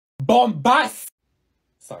Bombast!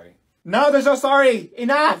 Sorry. No, there's no sorry!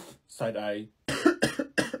 Enough! Side eye.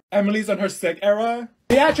 Emily's on her sick era.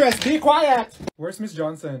 Beatrice, be quiet! Where's Miss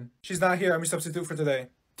Johnson? She's not here. I'm your substitute for today.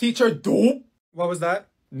 Teacher dope! What was that?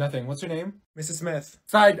 Nothing. What's your name? Mrs. Smith.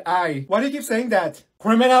 Side eye. Why do you keep saying that?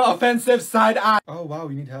 Criminal offensive side eye. Oh wow,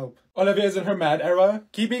 you need help. Olivia is in her mad era.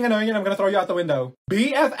 Keep being annoying and I'm gonna throw you out the window.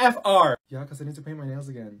 BFFR. Yeah, cause I need to paint my nails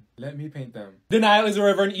again. Let me paint them. The Nile is a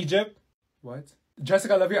river in Egypt. What?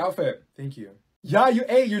 Jessica, I love your outfit. Thank you. Yeah,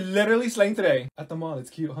 you're literally slaying today. At the mall, it's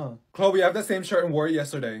cute, huh? Chloe, I have the same shirt and wore it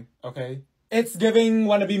yesterday. Okay. It's giving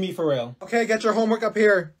wanna be me for real. Okay, get your homework up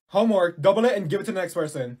here. Homework, double it and give it to the next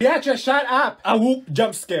person. Beatrice, shut up! A whoop,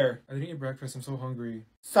 jump scare. I didn't eat breakfast, I'm so hungry.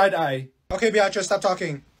 Side eye. Okay, Beatrice, stop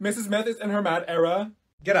talking. Mrs. Smith is in her mad era.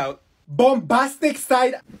 Get out. Bombastic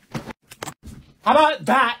side. How about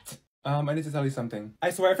that? I need to tell you something. I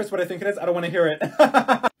swear if it's what I think it is, I don't want to hear it.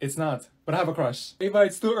 It's not, but I have a crush. Ava,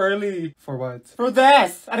 it's too early. For what? For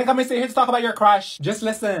this! I think I'm gonna stay here to talk about your crush. Just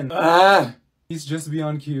listen. He's just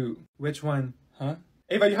beyond cute. Which one? Huh?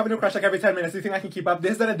 Ava, you have a new crush like every 10 minutes. Do you think I can keep up?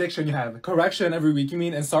 This is an addiction you have. Correction every week, you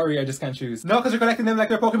mean? And sorry, I just can't choose. No, because you're collecting them like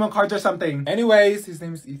they're Pokemon cards or something. Anyways, his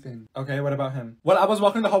name is Ethan. Okay, what about him? Well, I was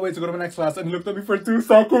walking the hallway to go to my next class and he looked at me for 2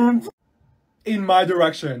 seconds. In my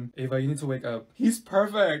direction. Ava, you need to wake up. He's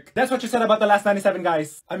perfect. That's what you said about the last 97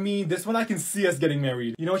 guys. I mean, this one I can see us getting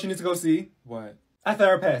married. You know what you need to go see? What? A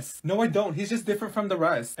therapist. No, I don't. He's just different from the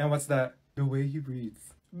rest. And what's that? The way he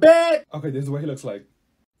breathes. Bitch! Okay, this is what he looks like.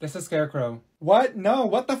 That's a scarecrow. What? No,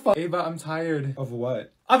 what the fuck? Ava, I'm tired. Of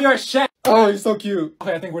what? Of your shit! Oh, you're so cute.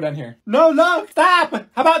 Okay, I think we're done here. No, look! Stop!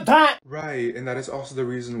 How about that? Right, and that is also the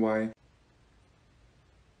reason why.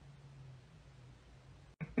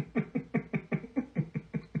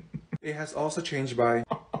 It has also changed by...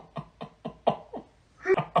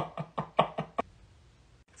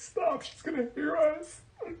 Stop, she's gonna hear us.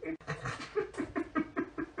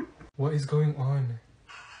 What is going on?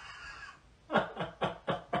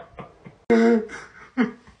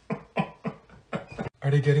 Are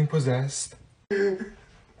they getting possessed? And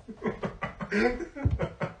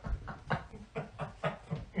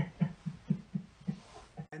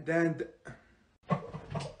then...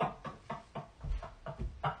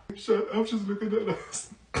 Shut up, she's looking at us.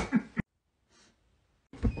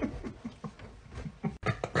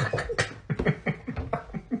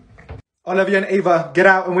 Olivia and Ava, get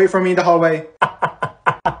out and wait for me in the hallway.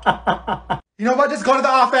 You know what? Just go to the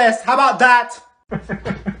office. How about that?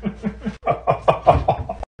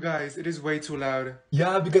 Guys, it is way too loud.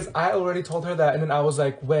 Yeah, because I already told her that and then I was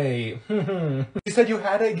like, wait. You said you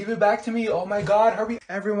had it. Give it back to me. Oh my god, hurry.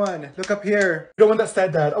 Everyone, look up here. You're the one that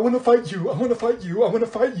said that. I want to fight you. I want to fight you. I want to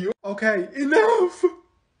fight you. Okay, enough.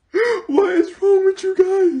 What is wrong with you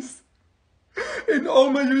guys? In all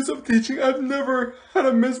my years of teaching, I've never had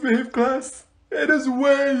a misbehaved class. It is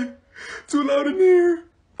way too loud in here.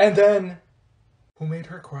 And then, who made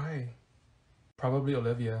her cry? Probably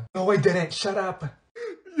Olivia. No, I didn't. Shut up.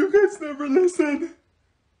 You guys never listen.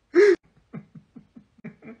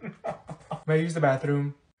 May I use the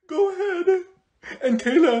bathroom? Go ahead. And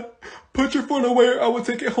Kayla, put your phone away or I will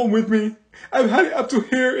take it home with me. I've had it up to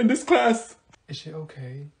here in this class. Is she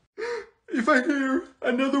okay? If I hear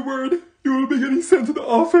another word, you will be getting sent to the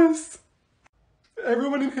office.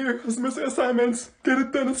 Everyone in here has missing assignments. Get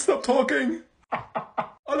it done and stop talking.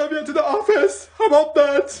 Olivia, to the office. How about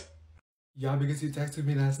that? Yeah, because you texted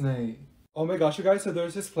me last night. Oh my gosh, you guys, so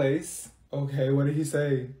there's this place. Okay, what did he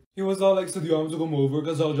say? He was all like, so do you want me to come over?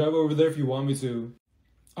 Because I'll drive over there if you want me to.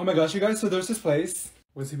 Oh my gosh, you guys, so there's this place.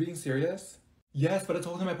 Was he being serious? Yes, but I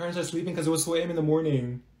told him my parents are sleeping because it was 2 AM in the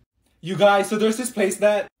morning. You guys, so there's this place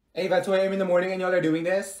that... Hey, at 2 AM in the morning and y'all are doing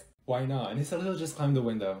this? Why not? And he said he'll just climb the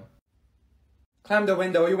window. Climb the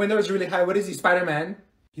window? Your window is really high. What is he, Spider-Man?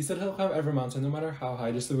 He said he'll climb every mountain, no matter how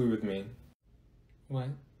high, just to be with me. What?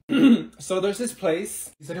 So there's this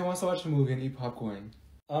place. He said he wants to watch a movie and eat popcorn.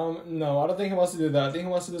 No, I don't think he wants to do that. I think he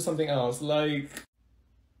wants to do something else, like...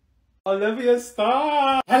 Olivia,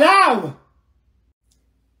 stop! Hello!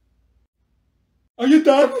 Are you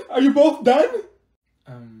done? Are you both done?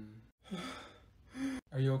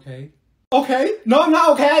 Are you okay? Okay? No, I'm not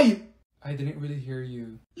okay! I didn't really hear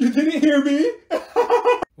you. You didn't hear me?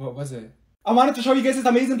 What was it? I wanted to show you guys this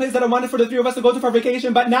amazing place that I wanted for the 3 of us to go to for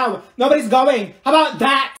vacation, but now, nobody's going! How about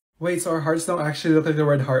that? Wait, so our hearts don't actually look like the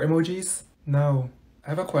red heart emojis? No. I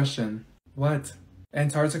have a question. What?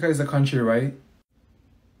 Antarctica is a country, right?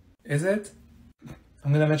 Is it?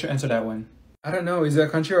 I'm gonna let you answer that one. I don't know, is it a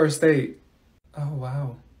country or a state? Oh,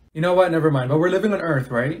 wow. You know what, never mind, but we're living on Earth,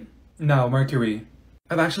 right? No, Mercury.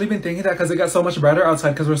 I've actually been thinking that because it got so much brighter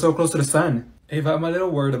outside because we're so close to the sun. Ava, I'm a little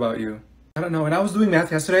worried about you. I don't know. And I was doing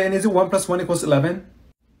math yesterday, and is it 1 plus 1 equals 11?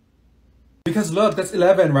 Because look, that's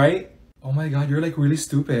 11, right? Oh my god, you're like really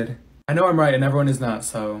stupid. I know I'm right and everyone is not,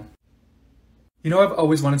 so... You know, I've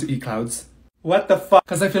always wanted to eat clouds. What the fuck?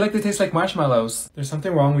 Because I feel like they taste like marshmallows. There's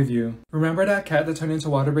something wrong with you. Remember that cat that turned into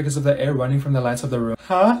water because of the air running from the lights of the room?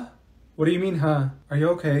 Huh? What do you mean, huh? Are you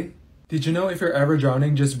okay? Did you know if you're ever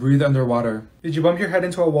drowning, just breathe underwater? Did you bump your head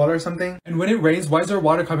into a wall or something? And when it rains, why is there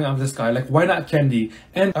water coming out of the sky? Like, why not candy?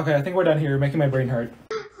 And okay, I think we're done here. You're making my brain hurt.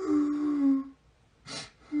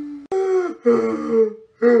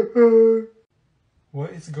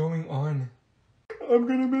 What is going on? I'm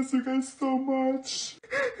gonna miss you guys so much.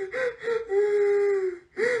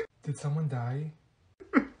 Did someone die?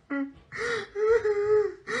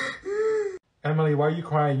 Emily, why are you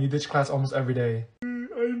crying? You ditch class almost every day.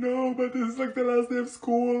 I know, but this is like the last day of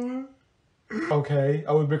school. Okay,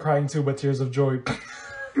 I would be crying too, but tears of joy.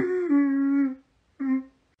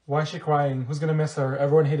 Why is she crying? Who's gonna miss her?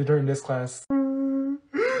 Everyone hated her in this class.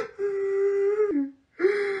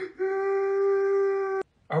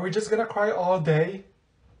 Are we just gonna cry all day?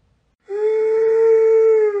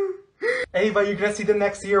 Ava, you're gonna see them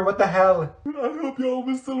next year. What the hell? I hope y'all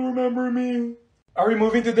will still remember me. Are we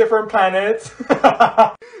moving to different planets?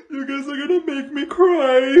 You guys are gonna make me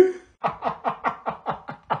cry.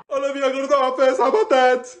 Olivia, go to the office. How about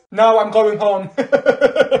that? No, I'm going home.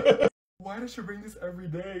 Why does she bring this every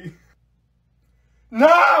day?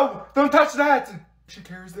 No! Don't touch that! She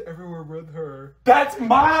carries it everywhere with her. That's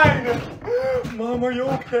mine! Mom, are you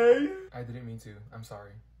okay? I didn't mean to. I'm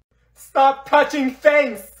sorry. Stop touching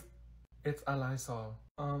things! It's a Lysol.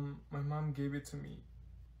 My mom gave it to me.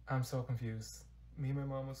 I'm so confused. Me and my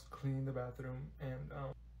mom was cleaning the bathroom and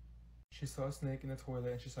she saw a snake in the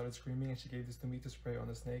toilet and she started screaming and she gave this to me to spray on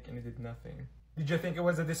the snake and it did nothing. Did you think it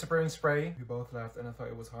was a disappearing spray? We both laughed and I thought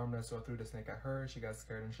it was harmless, so I threw the snake at her. She got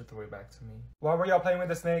scared and she threw it back to me. Why were y'all playing with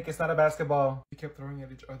the snake? It's not a basketball. We kept throwing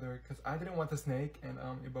at each other because I didn't want the snake and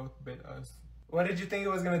it both bit us. What did you think it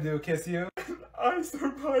was gonna do? Kiss you? I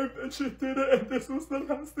survived and she did it and this was the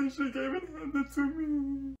last thing she gave and handed to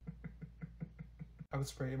me. I would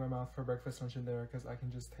spray it in my mouth for breakfast, lunch, and dinner because I can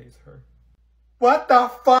just taste her. What the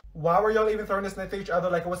fuck? Why were y'all even throwing the snake to each other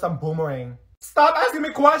like it was some boomerang? Stop asking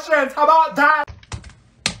me questions! How about that?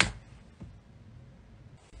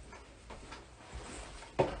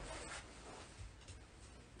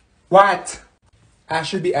 What? I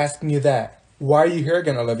should be asking you that. Why are you here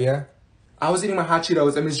again, Olivia? I was eating my hot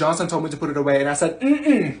Cheetos and Miss Johnson told me to put it away and I said,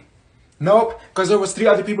 Nope, because there was 3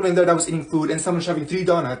 other people in there that was eating food and someone shoving 3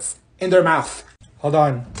 donuts in their mouth. Hold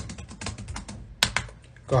on.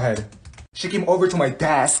 Go ahead. She came over to my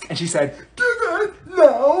desk and she said, Give it!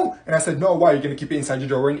 No! And I said, no, why? You're gonna keep it inside your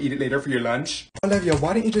drawer and eat it later for your lunch? Olivia,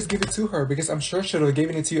 why didn't you just give it to her? Because I'm sure she would have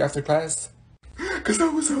given it to you after class. Because I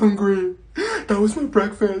was hungry. That was my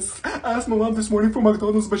breakfast. I asked my mom this morning for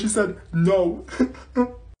McDonald's, but she said no.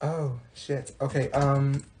 Oh, shit. Okay,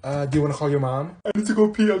 do you want to call your mom? I need to go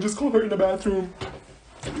pee. I'll just call her in the bathroom.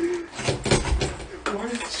 Why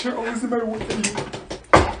is she always in my way?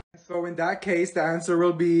 So in that case, the answer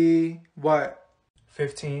will be, what?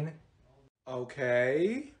 15?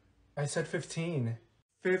 Okay. I said 15.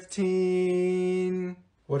 15...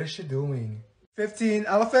 What is she doing? 15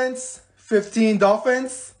 elephants? 15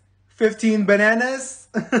 dolphins? 15 bananas?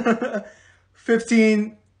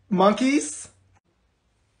 15 monkeys?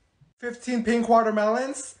 15 pink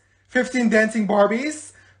watermelons? 15 dancing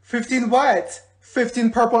Barbies? 15 what?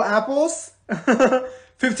 15 purple apples?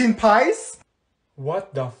 15 pies?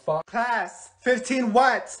 What the fuck? Class, 15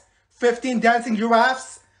 what? 15 dancing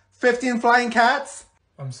giraffes? 15 flying cats?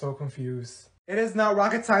 I'm so confused. It is not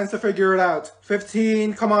rocket science to figure it out.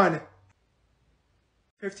 15, come on.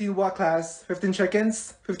 15 what, class? 15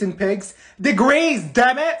 chickens? 15 pigs? Degrees,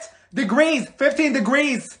 damn it! Degrees! 15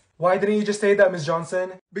 degrees! Why didn't you just say that, Miss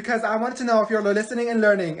Johnson? Because I wanted to know if you're listening and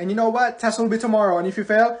learning. And you know what? Test will be tomorrow. And if you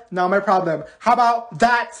fail, not my problem. How about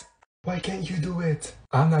that? Why can't you do it?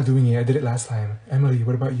 I'm not doing it. I did it last time. Emily,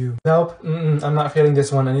 what about you? Nope. I'm not failing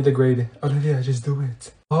this one. I need a grade. Olivia, just do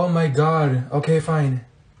it. Oh my god. Okay, fine.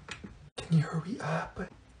 Can you hurry up?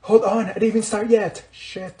 Hold on. I didn't even start yet.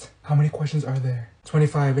 Shit. How many questions are there?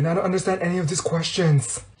 25. And I don't understand any of these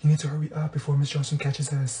questions. You need to hurry up before Miss Johnson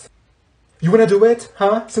catches us. You wanna do it?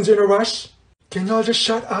 Huh? Since you're in a rush? Can y'all just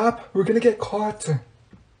shut up? We're gonna get caught.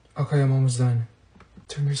 Okay, I'm almost done.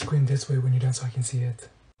 Turn your screen this way when you're done so I can see it.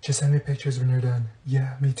 Just send me pictures when you're done.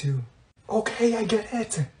 Yeah, me too. Okay, I get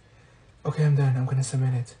it. Okay, I'm done. I'm gonna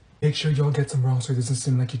submit it. Make sure y'all get some wrong so it doesn't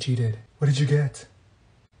seem like you cheated. What did you get?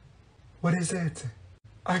 What is it?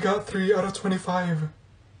 I got 3 out of 25.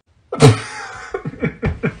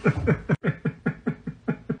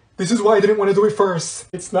 This is why I didn't want to do it first.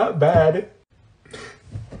 It's not bad.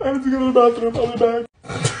 I have to go to the bathroom. I'll be back.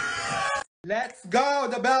 Let's go!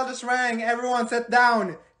 The bell just rang. Everyone sit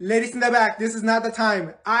down. Ladies in the back, this is not the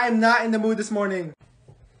time. I am not in the mood this morning.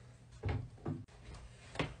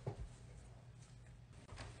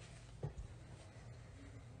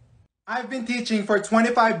 I've been teaching for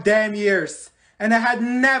 25 damn years, and I had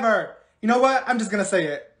never, you know what? I'm just gonna say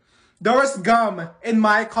it. There was gum in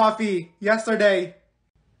my coffee yesterday.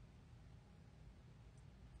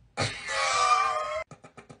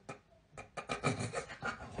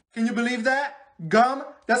 Can you believe that? Gum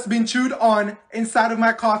that's been chewed on inside of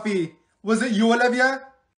my coffee. Was it you, Olivia?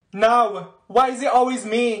 No. Why is it always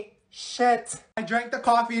me? Shit. I drank the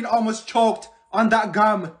coffee and almost choked on that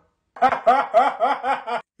gum.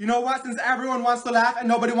 You know what? Since everyone wants to laugh and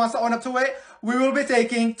nobody wants to own up to it, we will be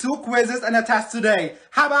taking 2 quizzes and a test today.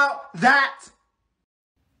 How about that?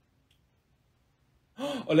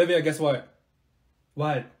 Olivia, guess what?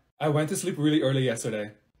 What? I went to sleep really early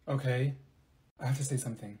yesterday. Okay. I have to say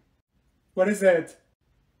something. What is it?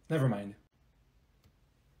 Never mind.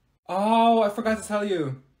 Oh, I forgot to tell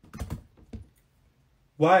you.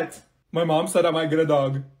 What? My mom said I might get a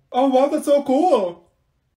dog. Oh wow, that's so cool.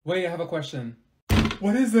 Wait, I have a question.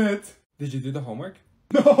 What is it? Did you do the homework?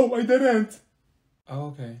 No, I didn't. Oh,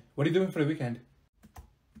 okay. What are you doing for the weekend?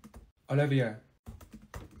 Olivia.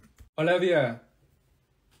 Olivia.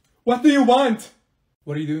 What do you want?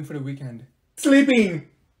 What are you doing for the weekend? Sleeping.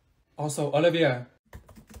 Also, Olivia.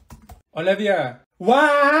 Olivia.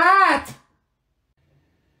 What?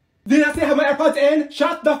 Did I say I have my AirPods in?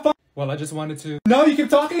 Shut the fuck. Well, I just wanted to. No, you keep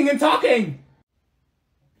talking and talking.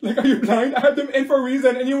 Like, are you blind? I have them in for a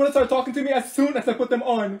reason, and you want to start talking to me as soon as I put them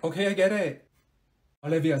on. Okay, I get it.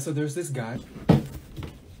 Olivia, so there's this guy.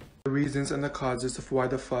 The reasons and the causes of why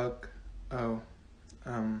the fuck. Oh.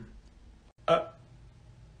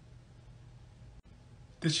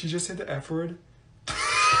 Did she just say the F word?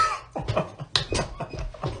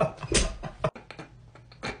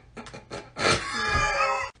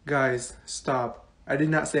 Guys, stop. I did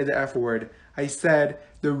not say the F word. I said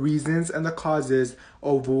the reasons and the causes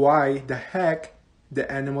of why the heck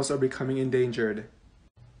the animals are becoming endangered.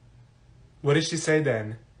 What did she say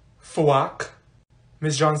then? Fuck?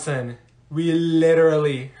 Miss Johnson, we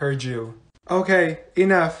literally heard you. Okay,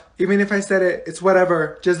 enough. Even if I said it, it's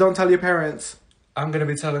whatever. Just don't tell your parents. I'm gonna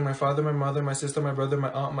be telling my father, my mother, my sister, my brother,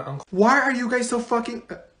 my aunt, my uncle. Why are you guys so fucking...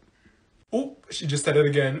 Oh, she just said it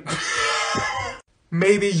again.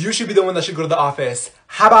 Maybe you should be the one that should go to the office.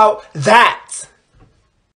 How about that?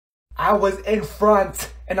 I was in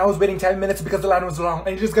front and I was waiting 10 minutes because the line was long,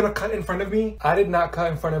 and you're just gonna cut in front of me? I did not cut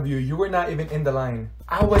in front of you. You were not even in the line.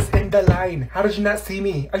 I was in the line. How did you not see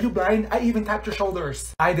me? Are you blind? I even tapped your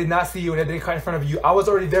shoulders. I did not see you and I didn't cut in front of you. I was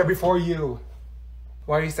already there before you.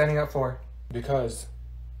 Why are you standing up for? Because.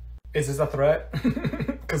 Is this a threat?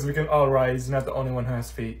 Because we can all rise. You're not the only one who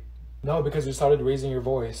has feet. No, because you started raising your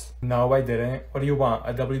voice. No, I didn't. What do you want?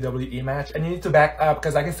 A WWE match? And you need to back up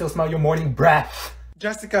because I can still smell your morning breath.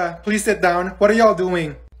 Jessica, please sit down. What are y'all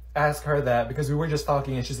doing? Ask her that because we were just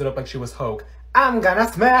talking and she stood up like she was Hulk. I'm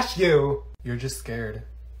gonna smash you. You're just scared.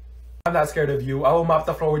 I'm not scared of you. I will mop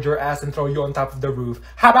the floor with your ass and throw you on top of the roof.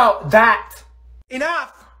 How about that?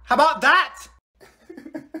 Enough! How about that?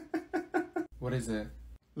 What is it?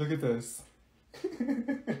 Look at this.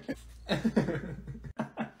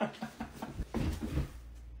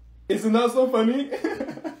 Isn't that so funny?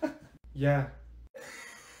 Yeah.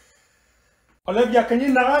 Olivia, can you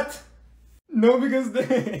not? No, because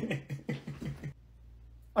they...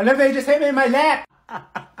 Olivia, you just hit me in my lap!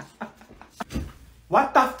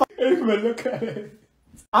 What the fuck? Look at it.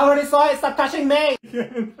 I already saw it, stop touching me!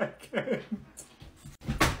 I can't.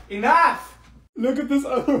 Enough! Look at this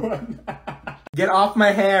other one. Get off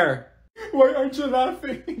my hair. Why aren't you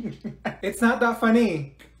laughing? It's not that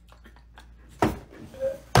funny.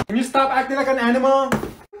 Can you stop acting like an animal?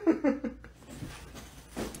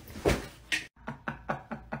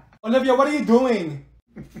 Olivia, what are you doing?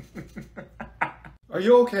 Are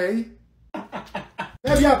you okay?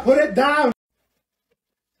 Olivia, put it down!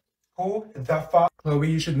 Who the fuck? Chloe,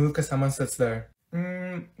 you should move because someone sits there.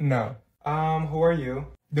 No. Who are you?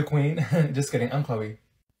 The queen? Just kidding, I'm Chloe.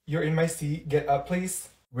 You're in my seat, get up please.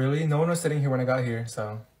 Really? No one was sitting here when I got here,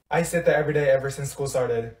 so. I sit there every day ever since school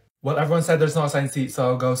started. Well, everyone said there's no assigned seat, so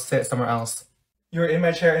I'll go sit somewhere else. You're in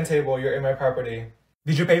my chair and table, you're in my property.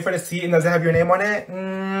 Did you pay for the seat and does it have your name on it?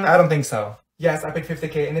 I don't think so. Yes, I paid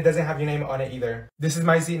 $50K and it doesn't have your name on it either. This is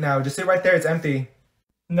my seat now, just sit right there, it's empty.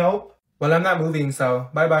 Nope. Well, I'm not moving, so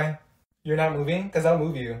bye-bye. You're not moving? Cause I'll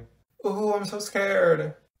move you. Ooh, I'm so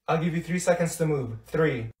scared. I'll give you 3 seconds to move.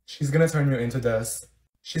 3. She's gonna turn you into dust.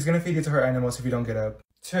 She's gonna feed you to her animals if you don't get up.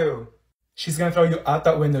 2. She's gonna throw you out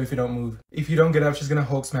that window if you don't move. If you don't get up, she's gonna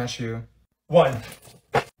Hulk smash you. 1.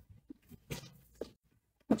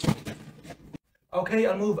 Okay,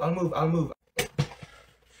 I'll move.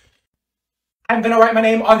 I'm gonna write my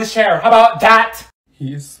name on this chair. How about that?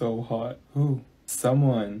 He is so hot. Who?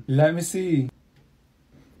 Someone. Let me see.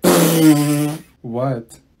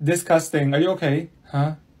 What? Disgusting. Are you okay?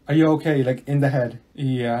 Huh? Are you okay? Like in the head?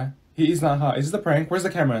 Yeah. He is not hot. Is this a prank? Where's the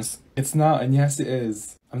cameras? It's not, and yes it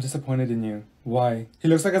is. I'm disappointed in you. Why? He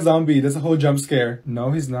looks like a zombie. That's a whole jump scare.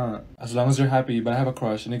 No, he's not. As long as you're happy, but I have a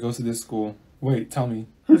crush and he goes to this school. Wait, tell me.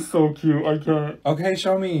 He's so cute. I can't. Okay,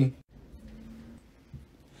 show me.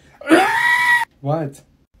 What?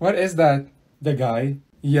 What is that? The guy?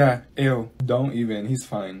 Yeah, ew. Don't even. He's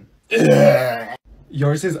fine.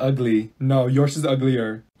 Yours is ugly. No, yours is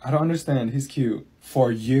uglier. I don't understand. He's cute.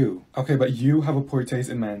 For you. Okay, but you have a poor taste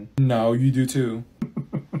in men. No, you do too.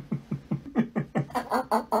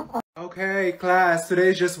 Okay, class.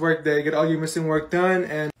 Today's just work day. Get all your missing work done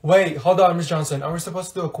and... Wait, hold on, Miss Johnson. Are we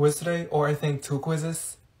supposed to do a quiz today? Or I think 2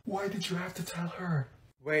 quizzes? Why did you have to tell her?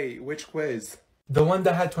 Wait, which quiz? The one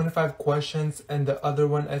that had 25 questions and the other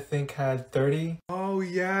one I think had 30. Oh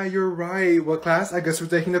yeah, you're right. Well, class, I guess we're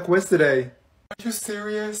taking the quiz today. Are you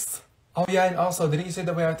serious? Oh yeah, and also, didn't you say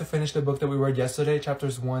that we have to finish the book that we read yesterday?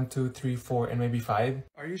 Chapters 1, 2, 3, 4, and maybe 5?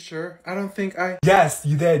 Are you sure? I don't think I... Yes,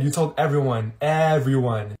 you did. You told everyone.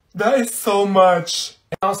 Everyone. That is so much.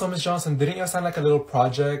 And also, Miss Johnson, didn't you assign like a little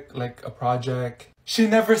project? Like a project? She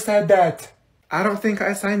never said that. I don't think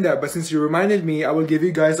I signed that, but since you reminded me, I will give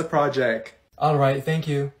you guys a project. Alright, thank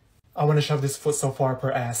you. I want to shove this foot so far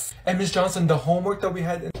per ass. And Miss Johnson, the homework that we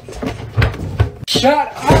had in...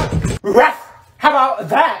 Shut up! Ref! How about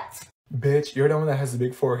that? Bitch, you're the one that has a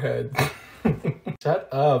big forehead. Shut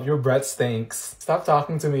up, your breath stinks. Stop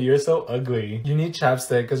talking to me, you're so ugly. You need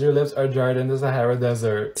chapstick because your lips are drier than the Sahara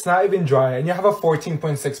Desert. It's not even dry and you have a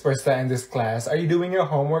 14.6% in this class. Are you doing your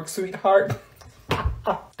homework, sweetheart?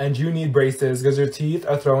 And you need braces because your teeth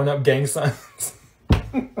are throwing up gang signs.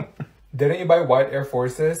 Didn't you buy white Air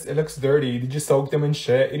Forces? It looks dirty. Did you soak them in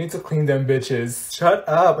shit? You need to clean them, bitches. Shut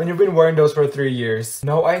up. And you've been wearing those for 3 years.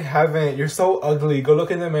 No, I haven't. You're so ugly. Go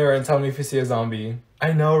look in the mirror and tell me if you see a zombie.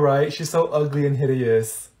 I know, right? She's so ugly and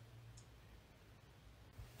hideous.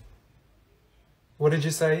 What did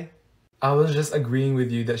you say? I was just agreeing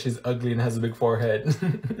with you that she's ugly and has a big forehead.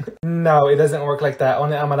 No, it doesn't work like that.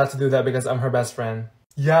 Only I'm allowed to do that because I'm her best friend.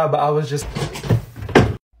 Yeah, but I was just...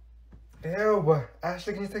 Ew.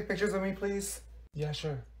 Ashley, can you take pictures of me, please? Yeah,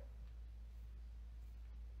 sure.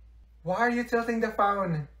 Why are you tilting the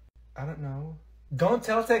phone? I don't know. Don't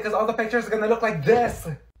tilt it, because all the pictures are gonna look like this.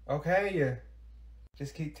 Okay.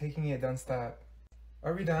 Just keep taking it, don't stop.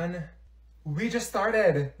 Are we done? We just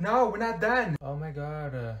started. No, we're not done. Oh my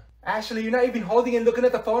god. Ashley, you're not even holding and looking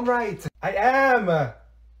at the phone right. I am. Let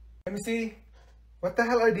me see. What the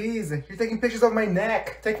hell are these? You're taking pictures of my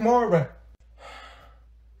neck. Take more.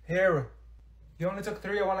 Here. You only took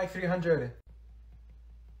 3, I want like 300.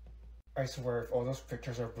 I swear, if all those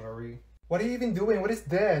pictures are blurry. What are you even doing? What is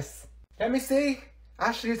this? Let me see.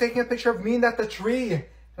 Ashley, you're taking a picture of me and not the tree.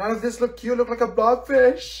 None of this look cute, look like a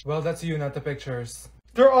blobfish. Well, that's you, not the pictures.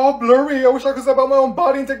 They're all blurry. I wish I could step out my own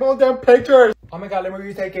body and take my own damn pictures. Oh my god, let me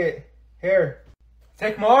retake it. Here.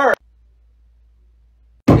 Take more.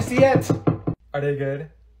 Let me see it. Are they good?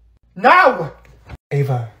 No!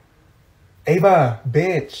 Ava. Ava,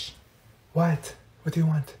 bitch. What? What do you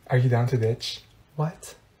want? Are you down to ditch?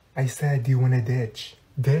 What? I said, do you want to ditch?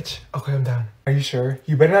 Ditch? Okay, I'm down. Are you sure?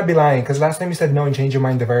 You better not be lying, because last time you said no and changed your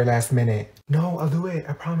mind the very last minute. No, I'll do it.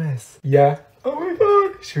 I promise. Yeah? Oh my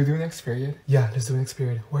god. Should we do next period? Yeah, let's do next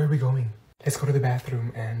period. Where are we going? Let's go to the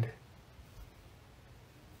bathroom and...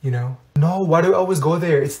 You know? No, why do we always go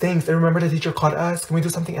there? It stinks. And remember the teacher caught us? Can we do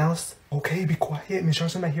something else? Okay, be quiet. Miss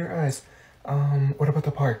Johnson might hear us. What about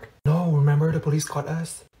the park? No, remember the police caught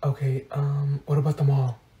us? Okay, what about the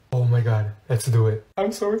mall? Oh my god, let's do it.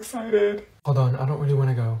 I'm so excited. Hold on, I don't really want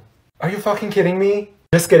to go. Are you fucking kidding me?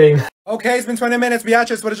 Just kidding. Okay, it's been 20 minutes.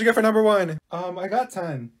 Beatrice, what did you get for number 1? I got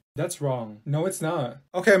 10. That's wrong. No, it's not.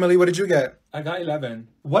 Okay, Emily, what did you get? I got 11.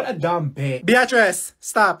 What a dumb bitch. Beatrice,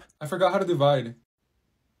 stop. I forgot how to divide.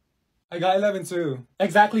 I got 11 too.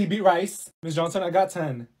 Exactly, beat rice. Miss Johnson, I got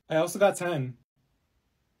 10. I also got 10.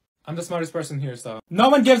 I'm the smartest person here, so. No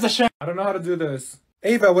one gives a shit. I don't know how to do this.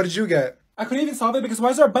 Ava, what did you get? I couldn't even solve it because why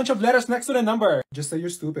is there a bunch of letters next to the number? Just say you're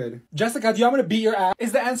stupid. Jessica, do you want me to beat your ass?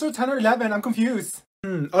 Is the answer 10 or 11? I'm confused.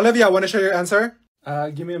 Olivia, want to share your answer?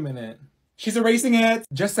 Give me a minute. She's erasing it.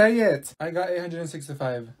 Just say it. I got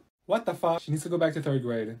 865. What the fuck? She needs to go back to 3rd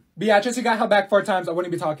grade. Beatrice, you got held back 4 times. I wouldn't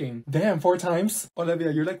be talking. Damn, 4 times?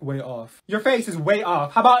 Olivia, you're like way off. Your face is way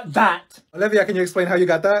off. How about that? Olivia, can you explain how you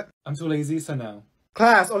got that? I'm too lazy, so no.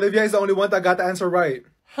 Class, Olivia is the only one that got the answer right.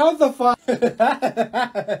 How the fuck?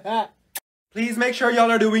 Please make sure y'all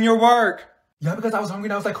are doing your work. Yeah, because I was hungry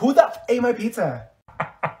and I was like, who the f ate my pizza?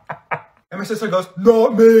 And my sister goes,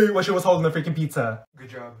 not me, when she was holding the freaking pizza.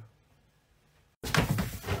 Good job.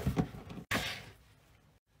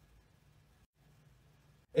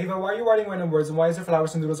 Ava, why are you writing random words and why is there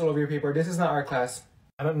flowers and doodles all over your paper? This is not art class.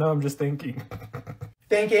 I don't know, I'm just thinking.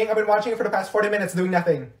 Thinking? I've been watching it for the past 40 minutes doing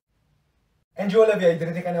nothing. And you, Olivia, you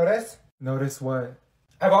didn't think I noticed? Notice what?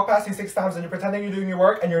 I walked past you 6 times and you're pretending you're doing your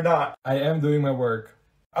work and you're not. I am doing my work.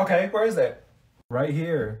 Okay, where is it? Right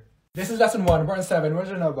here. This is lesson 1, important 7. Where's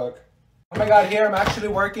your notebook? Oh my god, here, I'm actually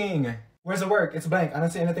working. Where's the work? It's blank. I don't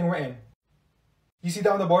see anything written. You see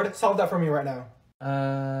that on the board? Solve that for me right now.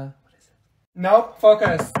 What is it? Nope,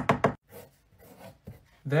 focus.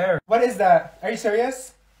 There. What is that? Are you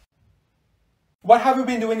serious? What have we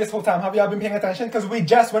been doing this whole time? Have y'all been paying attention? Because we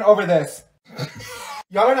just went over this.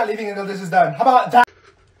 Y'all are not leaving until this is done. How about that?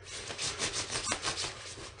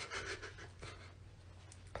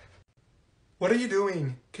 What are you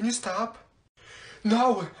doing? Can you stop?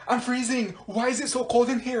 No, I'm freezing. Why is it so cold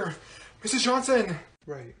in here? Mrs. Johnson.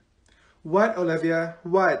 Right. What, Olivia?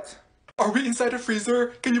 What? Are we inside a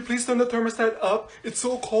freezer? Can you please turn the thermostat up? It's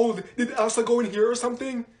so cold. Did Elsa go in here or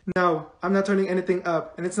something? No, I'm not turning anything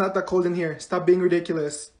up. And it's not that cold in here. Stop being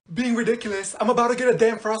ridiculous. Being ridiculous? I'm about to get a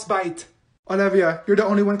damn frostbite. Olivia, you're the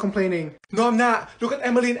only one complaining. No, I'm not. Look at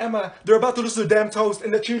Emily and Emma. They're about to lose their damn toast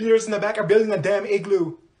and the cheerleaders in the back are building a damn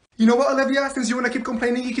igloo. You know what, Olivia? Since you want to keep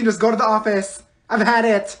complaining, you can just go to the office. I've had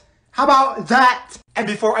it. How about that? And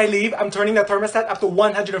before I leave, I'm turning the thermostat up to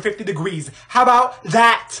 150 degrees. How about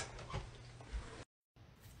that?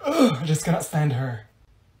 Ugh, I just cannot stand her.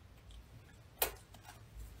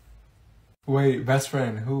 Wait, best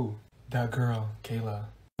friend, who? That girl, Kayla.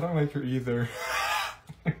 I don't like her either.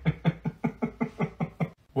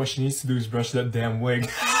 What she needs to do is brush that damn wig.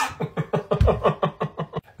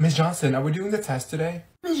 Miss Johnson, are we doing the test today?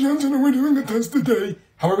 Miss Johnson, are we doing the test today?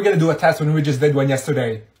 How are we gonna do a test when we just did one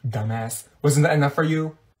yesterday? Dumbass. Wasn't that enough for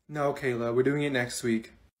you? No, Kayla, we're doing it next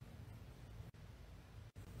week.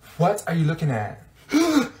 What are you looking at?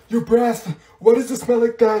 Your breath! What does it smell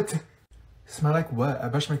like that? Smell like what? I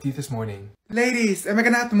brushed my teeth this morning. Ladies, am I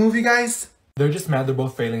gonna have to move you guys? They're just mad they're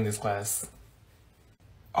both failing this class.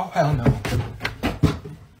 Oh, hell no.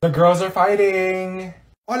 The girls are fighting!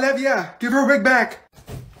 Olivia, give her wig back!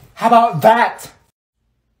 How about that?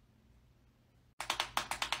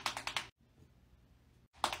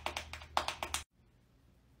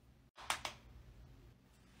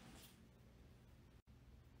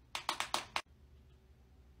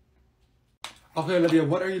 Okay, Olivia,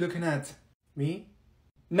 what are you looking at? Me?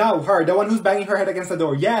 No, her, the one who's banging her head against the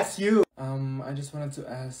door. Yes, you! I just wanted to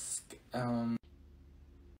ask,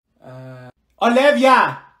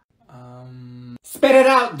 Olivia! Spit it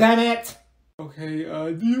out, damn it! Okay,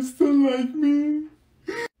 do you still like me?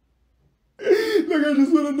 Like, I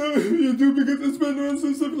just wanna know if you do because it's been months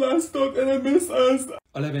since we've last talked and I miss us.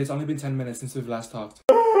 Olivia, it's only been 10 minutes since we've last talked.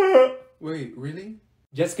 Wait, really?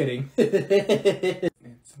 Just kidding.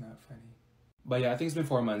 It's not funny. But yeah, I think it's been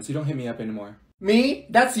 4 months. You don't hit me up anymore. Me?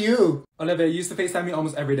 That's you! Olivia, you used to FaceTime me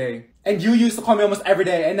almost every day. And you used to call me almost every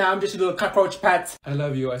day, and now I'm just a little cockroach pet. I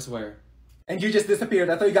love you, I swear. And you just disappeared.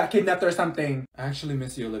 I thought you got kidnapped or something. I actually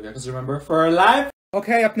miss you, Olivia, because remember, for our life.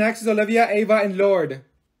 Okay, up next is Olivia, Ava, and Lourd.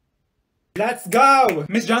 Let's go!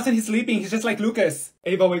 Miss Johnson, he's sleeping. He's just like Lucas.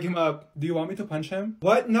 Ava, wake him up. Do you want me to punch him?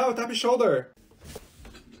 What? No, tap his shoulder.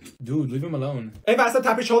 Dude, leave him alone. Ava, I said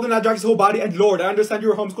tap his shoulder, not drag his whole body. And Lourd, I understand you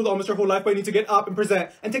were homeschooled almost your whole life, but you need to get up and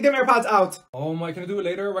present. And take them AirPods out. Oh my, can I do it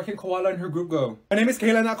later? Why can't Koala and her group go? My name is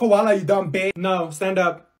Kayla, not Koala, you dumb bitch. No, stand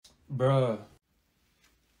up. Bruh.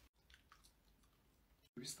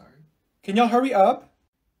 Restart. Can y'all hurry up?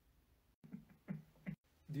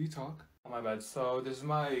 Do you talk? Oh my bad. So this is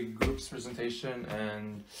my group's presentation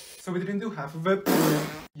and so we didn't do half of it.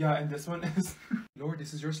 Yeah, and this one is Lourd,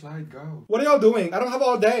 this is your slide, go. What are y'all doing? I don't have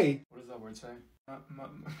all day. What does that word say?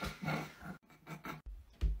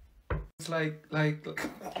 It's like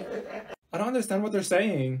I don't understand what they're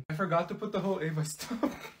saying. I forgot to put the whole Ava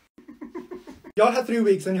stuff. Y'all had 3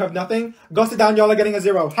 weeks and you have nothing? Go sit down, y'all are getting a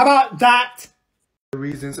 0. How about that? The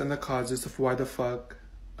reasons and the causes of why the fuck.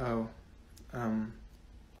 Oh.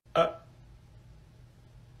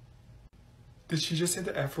 Did she just say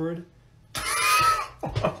the F word?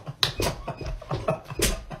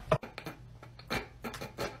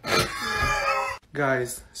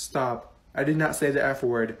 Guys, stop. I did not say the F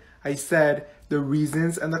word. I said the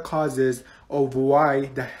reasons and the causes of why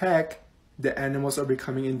the heck the animals are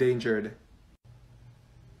becoming endangered.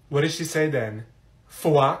 What did she say then?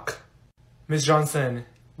 Fuck? Miss Johnson,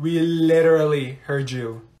 we literally heard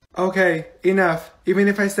you. Okay, enough. Even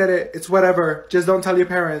if I said it, it's whatever. Just don't tell your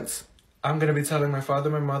parents. I'm gonna be telling my father,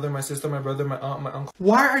 my mother, my sister, my brother, my aunt, my uncle.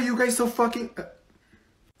 Why are you guys so fucking...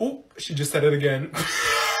 Oh, she just said it again.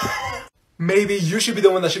 Maybe you should be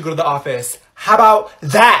the one that should go to the office. How about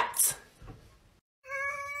that?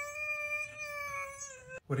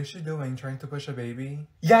 What is she doing? Trying to push a baby?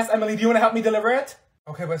 Yes, Emily, do you want to help me deliver it?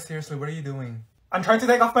 Okay, but seriously, what are you doing? I'm trying to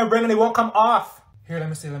take off my ring and it won't come off. Here, let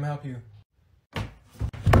me see. Let me help you.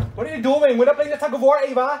 What are you doing? We're not playing the tug of war,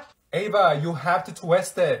 Ava. Ava, you have to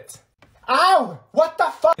twist it. Ow! What the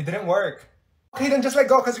fuck? It didn't work. Okay, then just let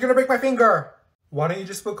go because you're gonna break my finger. Why don't you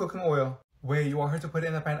just put cooking oil? Wait, you want her to put it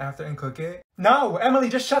in the pan after and cook it? No, Emily,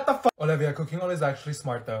 just shut the fuck. Olivia, cooking oil is actually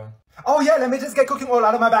smart though. Oh yeah, let me just get cooking oil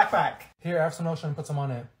out of my backpack. Here, I have some lotion, put some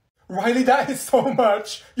on it. Riley, that is so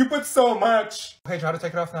much. You put so much. Okay, try to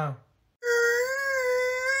take it off now.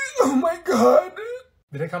 Oh my god.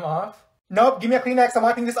 Did it come off? Nope, give me a Kleenex. I'm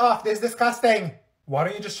wiping this off. This is disgusting. Why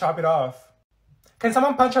don't you just chop it off? Can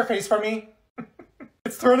someone punch her face for me?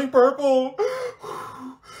 It's turning purple.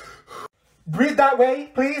 Breathe that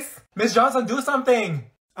way, please. Miss Johnson, do something.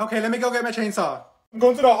 Okay, let me go get my chainsaw. I'm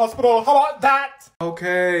going to the hospital. How about that?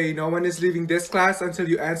 Okay, no one is leaving this class until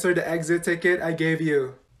you answer the exit ticket I gave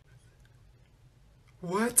you.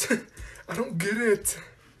 What? I don't get it.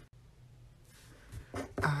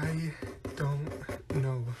 I don't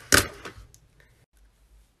know.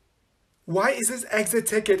 Why is this exit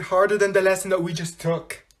ticket harder than the lesson that we just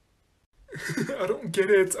took? I don't get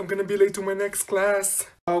it. I'm gonna be late to my next class.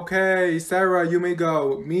 Okay, Sarah, you may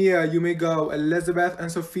go. Mia, you may go. Elizabeth and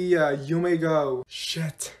Sophia, you may go.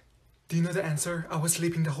 Shit. Do you know the answer? I was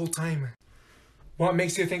sleeping the whole time. What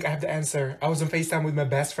makes you think I have the answer? I was on FaceTime with my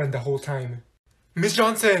best friend the whole time. Miss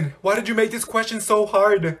Johnson, why did you make this question so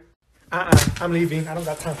hard? I'm leaving. I don't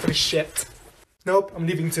got time for this shit. Nope, I'm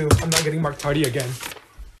leaving too. I'm not getting marked tardy again.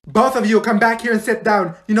 Both of you, come back here and sit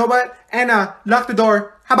down. You know what? Anna, lock the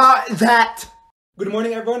door. How about that? Good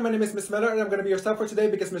morning, everyone. My name is Miss Miller, and I'm going to be your sub for today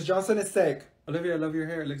because Miss Johnson is sick. Olivia, I love your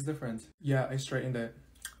hair. It looks different. Yeah, I straightened it.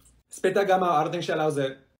 Spit that gum out. I don't think she allows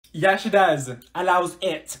it. Yeah, she does. Allows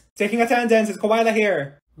it. Taking attendance is Koala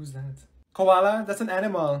here. Who's that? Koala? That's an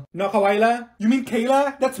animal. No, Koala? You mean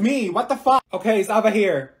Kayla? That's me. What the fuck? Okay, it's Ava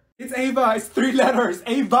here. It's Ava. It's 3 letters.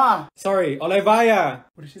 Ava. Sorry, Olivia.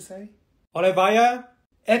 What did she say? Olivia?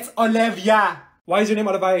 It's Olivia. Why is your name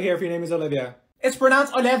Olivia here if your name is Olivia? It's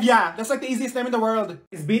pronounced Olivia. That's like the easiest name in the world.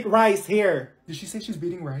 It's beat rice here. Did she say she's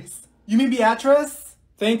beating rice? You mean Beatrice?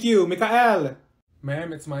 Thank you, Mikael.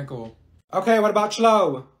 Ma'am, it's Michael. Okay, what about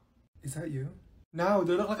Chloe? Is that you? No,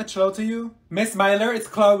 do I look like a Chloe to you? Miss Miller, it's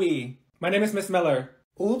Chloe. My name is Miss Miller.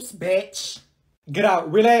 Oops, bitch. Get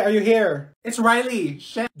out. Relay, are you here? It's Riley.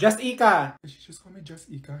 Shit. Just Ika. Did she just call me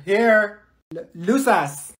Just Ika? Here.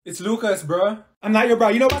 Lucas. It's Lucas, bro. I'm not your bro.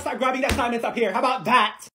 You know what? Start grabbing the assignments up here. How about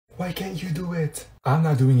that? Why can't you do it? I'm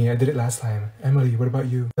not doing it. I did it last time. Emily, what about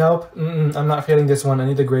you? Nope. I'm not failing this one. I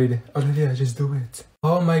need a grade. Olivia, just do it.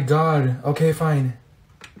 Oh my god. Okay, fine.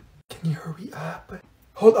 Can you hurry up?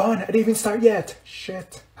 Hold on. I didn't even start yet.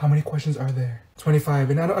 Shit. How many questions are there? 25.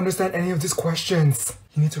 And I don't understand any of these questions.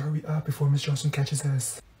 You need to hurry up before Miss Johnson catches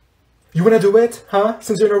us. You wanna do it? Huh?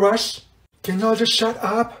 Since you're in a rush? Can y'all just shut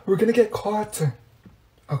up? We're gonna get caught.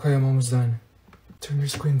 Okay, I'm almost done. Turn your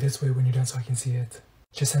screen this way when you're done so I can see it.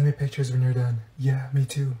 Just send me pictures when you're done. Yeah, me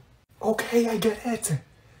too. Okay, I get it.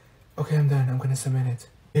 Okay, I'm done. I'm gonna submit it.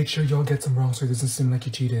 Make sure y'all get some wrong so it doesn't seem like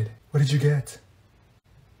you cheated. What did you get?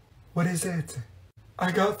 What is it?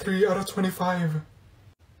 I got 3 out of 25.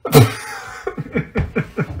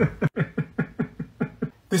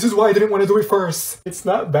 This is why I didn't want to do it first. It's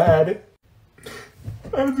not bad.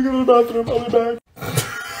 I have to go to the bathroom. I'll be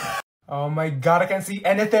back. Oh my god, I can't see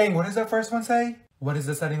anything. What does that first one say? What is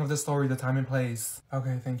the setting of the story, the time and place?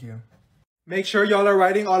 Okay, thank you. Make sure y'all are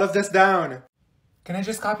writing all of this down. Can I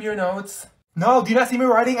just copy your notes? No, do you not see me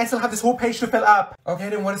writing? I still have this whole page to fill up. Okay,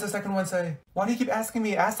 then what does the second one say? Why do you keep asking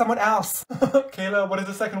me? Ask someone else. Kayla, what does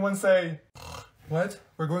the second one say? What?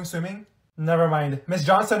 We're going swimming? Never mind. Miss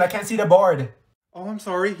Johnson, I can't see the board. Oh, I'm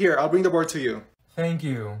sorry. Here, I'll bring the board to you. Thank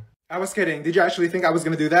you. I was kidding. Did you actually think I was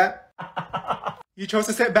gonna do that? You chose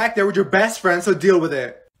to sit back there with your best friend, so deal with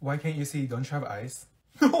it. Why can't you see? Don't you have eyes?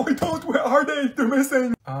 No, I don't. Where are they? They're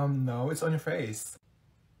missing. No, it's on your face.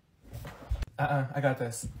 I got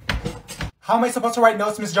this. How am I supposed to write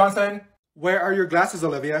notes, Miss Johnson? Where are your glasses,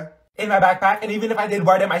 Olivia? In my backpack, and even if I did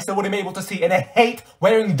wear them, I still wouldn't be able to see, and I hate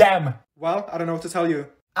wearing them. Well, I don't know what to tell you.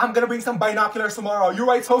 I'm gonna bring some binoculars tomorrow. You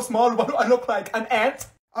write so small, what do I look like? An ant?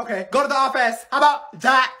 Okay, go to the office. How about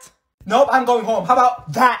that? Nope, I'm going home. How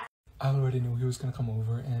about that? I already knew he was gonna come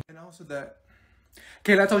over and also that.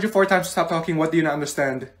 Kayla, I told you 4 times to stop talking. What do you not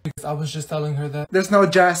understand? Because I was just telling her that there's no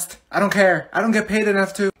jest. I don't care. I don't get paid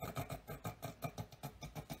enough to.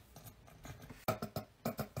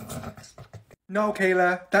 No,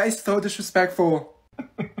 Kayla, that is so disrespectful.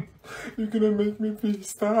 You're gonna make me pee.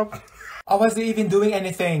 Stop. I wasn't even doing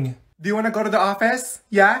anything. Do you want to go to the office?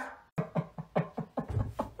 Yeah?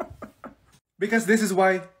 Because this is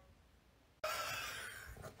why.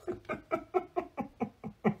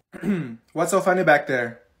 What's so funny back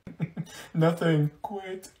there? Nothing.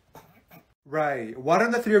 Quit. Right. Why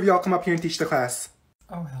don't the 3 of y'all come up here and teach the class?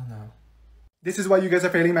 Oh, hell no. This is why you guys are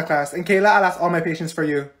failing my class. And Kayla, I'll ask all my patience for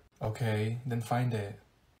you. Okay, then find it.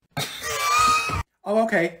 Oh,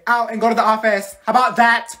 okay. Out and go to the office. How about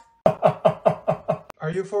that?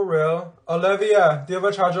 Are you for real? Olivia, do you have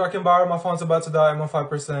a charger I can borrow? My phone's about to die. I'm on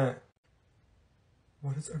 5%.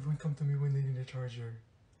 Why does everyone come to me when they need a charger?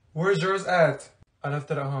 Where's yours at? I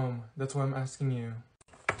left it at home. That's why I'm asking you.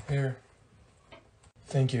 Here.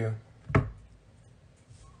 Thank you.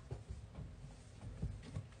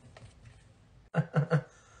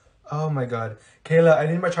 Oh my god. Kayla, I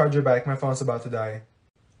need my charger back. My phone's about to die.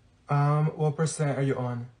 What percent are you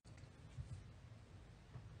on?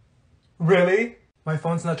 Really? My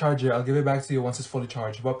phone's not charged yet. I'll give it back to you once it's fully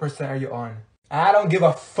charged. What percent are you on? I don't give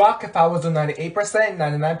a fuck if I was on 98%,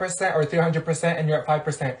 99%, or 300% and you're at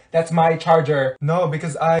 5%. That's my charger. No,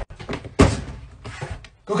 because I...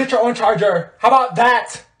 Go get your own charger. How about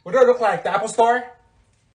that? What do I look like? The Apple Store?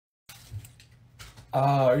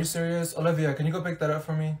 Are you serious? Olivia, can you go pick that up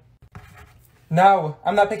for me? No,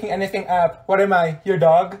 I'm not picking anything up. What am I? Your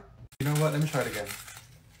dog? You know what? Let me try it again.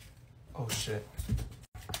 Oh shit.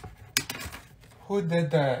 Who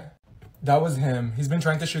did that? That was him. He's been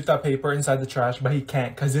trying to shoot that paper inside the trash, but he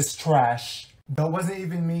can't because it's trash. That wasn't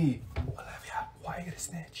even me. Olivia, why are you gonna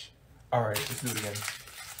snitch? Alright, let's do it again.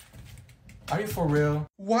 Are you for real?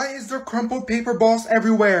 Why is there crumpled paper balls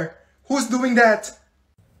everywhere? Who's doing that?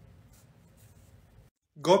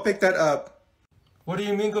 Go pick that up. What do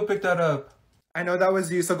you mean go pick that up? I know that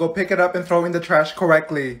was you, so go pick it up and throw in the trash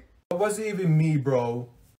correctly. It wasn't even me, bro.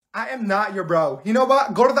 I am not your bro. You know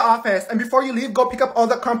what? Go to the office, and before you leave, go pick up all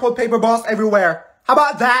the crumpled paper balls everywhere. How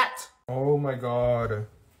about that? Oh my god.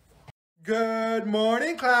 Good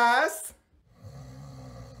morning, class.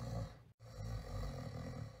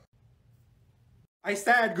 I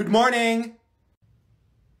said good morning.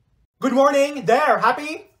 Good morning. There.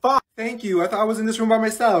 Happy? Fuck. Thank you. I thought I was in this room by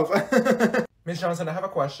myself. Miss Johnson, I have a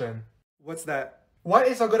question. What's that? What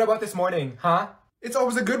is so good about this morning, huh? It's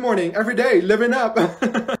always a good morning, every day, living up.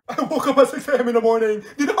 I woke up at 6 a.m. in the morning.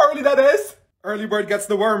 Do you know how early that is? Early bird gets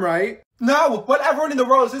the worm, right? No, when everyone in the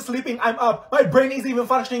world is sleeping, I'm up. My brain isn't even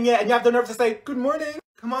functioning yet, and you have the nerve to say, good morning.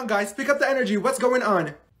 Come on, guys, pick up the energy. What's going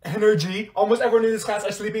on? Energy? Almost everyone in this class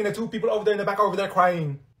are sleeping, and the 2 people over there in the back are over there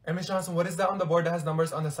crying. And Miss Johnson, what is that on the board that has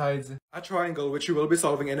numbers on the sides? A triangle, which you will be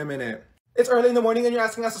solving in a minute. It's early in the morning and you're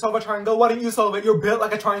asking us to solve a triangle. Why don't you solve it? You're built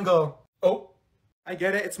like a triangle. Oh. I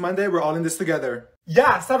get it. It's Monday. We're all in this together.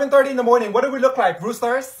 Yeah, 7:30 in the morning. What do we look like?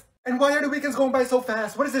 Roosters? And why are the weekends going by so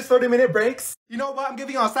fast? What is this, 30-minute breaks? You know what? I'm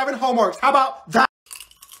giving y'all 7 homeworks. How about that?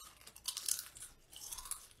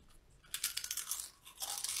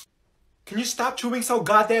 Can you stop chewing so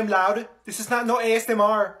goddamn loud? This is not no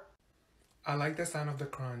ASMR. I like the sound of the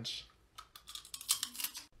crunch.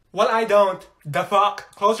 Well, I don't. The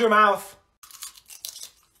fuck? Close your mouth.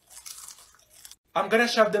 I'm gonna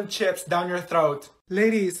shove them chips down your throat.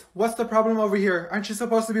 Ladies, what's the problem over here? Aren't you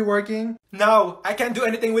supposed to be working? No, I can't do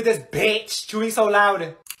anything with this bitch chewing so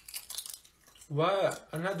loud. What?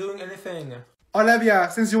 I'm not doing anything. Olivia,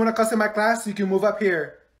 since you wanna cuss in my class, you can move up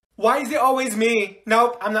here. Why is it always me?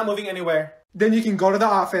 Nope, I'm not moving anywhere. Then you can go to the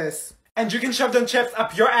office. And you can shove them chips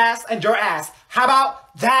up your ass and your ass. How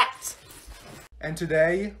about that? And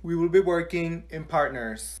today, we will be working in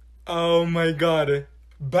partners. Oh my god.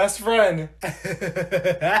 Best friend.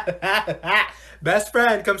 Best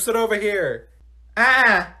friend, come sit over here.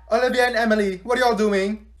 Olivia and Emily, what are y'all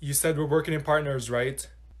doing? You said we're working in partners, right?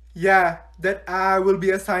 Yeah, that I will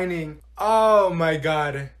be assigning. Oh my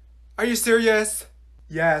god. Are you serious?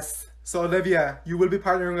 Yes. So Olivia, you will be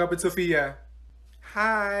partnering up with Sophia.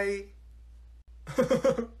 Hi.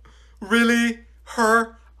 Really?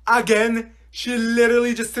 Her? Again? She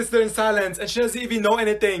literally just sits there in silence and she doesn't even know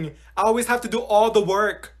anything. I always have to do all the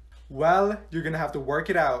work. Well, you're gonna have to work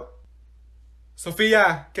it out.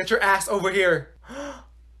 Sophia, get your ass over here.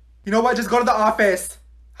 You know what? Just go to the office.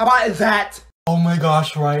 How about that? Oh my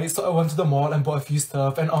gosh, right? So I went to the mall and bought a few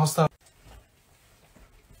stuff and also...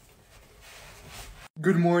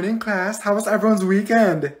 Good morning, class. How was everyone's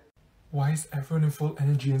weekend? Why is everyone in full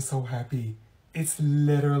energy and so happy? It's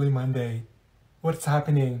literally Monday. What's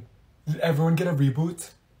happening? Did everyone get a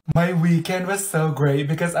reboot? My weekend was so great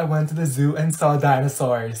because I went to the zoo and saw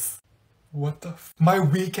dinosaurs. What the f- My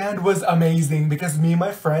weekend was amazing because me and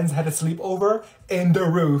my friends had a sleepover in the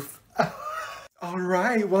roof.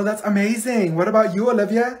 Alright, well that's amazing. What about you,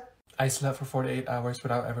 Olivia? I slept for 48 hours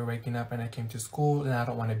without ever waking up and I came to school and I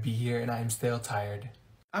don't want to be here and I am still tired.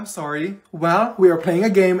 I'm sorry. Well, we are playing a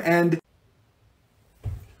game and...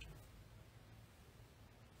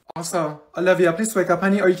 Also, Olivia, please wake up,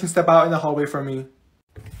 honey, or you can step out in the hallway for me.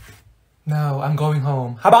 No, I'm going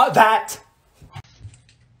home. How about that?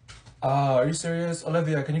 Are you serious?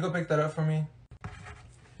 Olivia, can you go pick that up for me?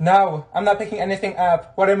 No, I'm not picking anything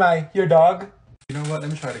up. What am I, your dog? You know what?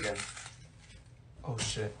 Let me try it again. Oh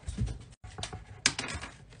shit.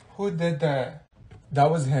 Who did that?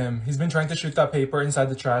 That was him. He's been trying to shoot that paper inside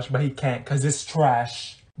the trash, but he can't because it's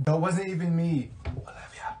trash. That wasn't even me.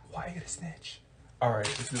 Olivia, why are you gonna snitch? Alright,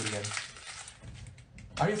 let's do it again.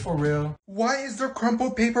 Are you for real? Why is there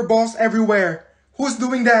crumpled paper balls everywhere? Who's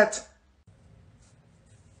doing that?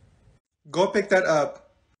 Go pick that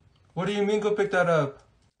up. What do you mean go pick that up?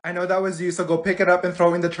 I know that was you, so go pick it up and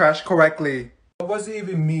throw in the trash correctly. That wasn't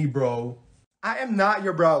even me, bro. I am not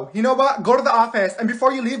your bro. You know what? Go to the office and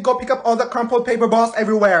before you leave, go pick up all the crumpled paper balls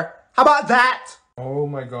everywhere. How about that? Oh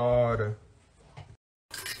my god.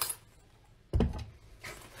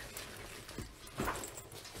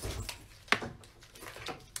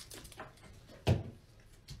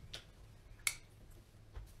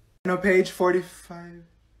 No, page 45.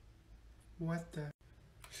 What the?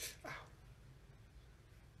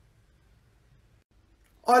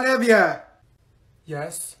 Ow. Olivia!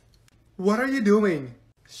 Yes? What are you doing?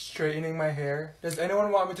 Straightening my hair. Does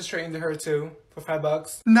anyone want me to straighten their hair too? For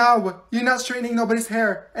 $5? No! You're not straightening nobody's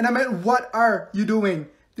hair. And I meant, what are you doing?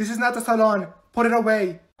 This is not the salon. Put it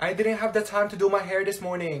away. I didn't have the time to do my hair this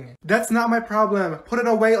morning. That's not my problem. Put it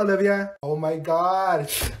away, Olivia. Oh my god.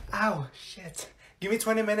 Ow, shit. Give me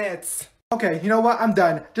 20 minutes. Okay, you know what? I'm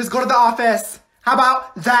done. Just go to the office. How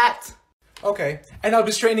about that? Okay, and I'll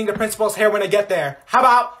be straightening the principal's hair when I get there. How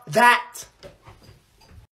about that?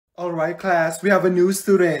 Alright, class. We have a new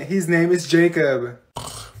student. His name is Jacob.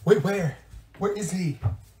 Wait, where? Where is he?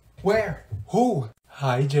 Where? Who?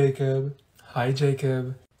 Hi, Jacob. Hi,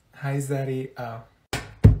 Jacob. Hi, Zaddy. Oh.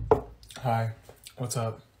 Hi. What's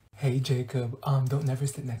up? Hey, Jacob. Don't never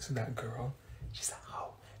sit next to that girl. She's a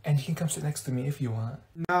hoe. And you can come sit next to me if you want.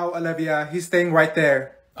 No, Olivia. He's staying right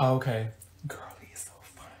there. Oh, okay. Girl, he's so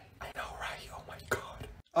fine. I know, right? Oh my god.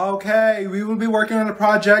 Okay, we will be working on a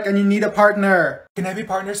project and you need a partner. Can I be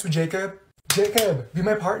partners with Jacob? Jacob, be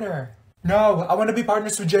my partner. No, I want to be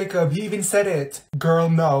partners with Jacob. He even said it. Girl,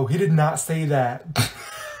 no. He did not say that.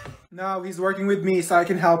 No, he's working with me so I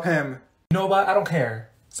can help him. You know what? I don't care.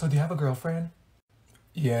 So do you have a girlfriend?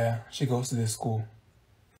 Yeah, she goes to this school.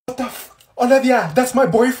 What the f- Olivia, that's my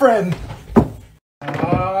boyfriend!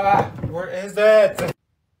 Where is it? Where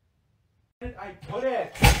did I put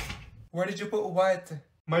it? Where did you put what?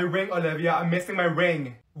 My ring, Olivia. I'm missing my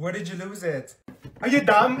ring. Where did you lose it? Are you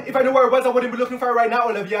dumb? If I knew where it was, I wouldn't be looking for it right now,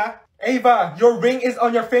 Olivia. Ava, your ring is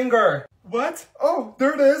on your finger. What? Oh,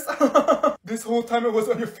 there it is. This whole time it was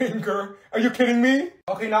on your finger. Are you kidding me?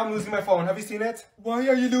 Okay, now I'm losing my phone. Have you seen it? Why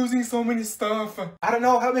are you losing so many stuff? I don't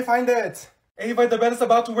know. Help me find it. Ava, the bell is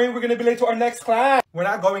about to ring. We're gonna be late to our next class. We're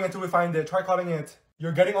not going until we find it. Try calling it.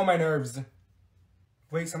 You're getting on my nerves.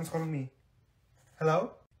 Wait, someone's calling me.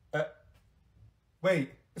 Hello?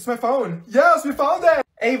 Wait, it's my phone. Yes, we found it.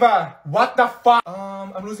 Ava, what the fuck?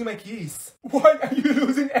 I'm losing my keys. Why are you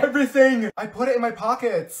losing everything? I put it in my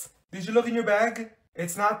pockets. Did you look in your bag?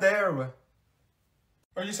 It's not there.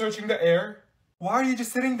 Are you searching the air? Why are you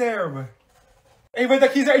just sitting there? Ava, the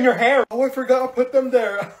keys are in your hair. Oh, I forgot I put them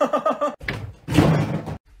there.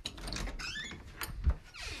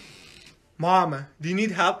 Mom, do you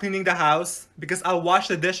need help cleaning the house? Because I'll wash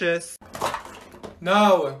the dishes.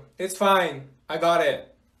 No, it's fine. I got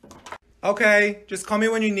it. Okay, just call me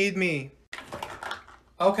when you need me.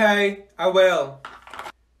 Okay, I will.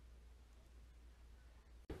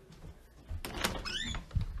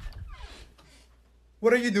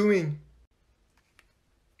 What are you doing?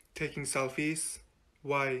 Taking selfies?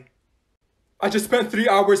 Why? I just spent 3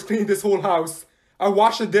 hours cleaning this whole house. I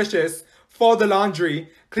washed the dishes, fold the laundry,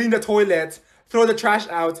 clean the toilet, throw the trash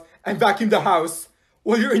out, and vacuum the house.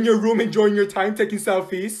 While you're in your room enjoying your time taking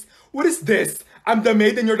selfies? What is this? I'm the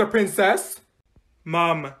maid and you're the princess?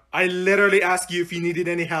 Mom, I literally asked you if you needed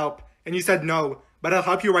any help. and you said no, but I'll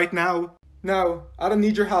help you right now. No, I don't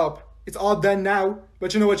need your help. It's all done now,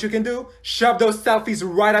 but you know what you can do? Shove those selfies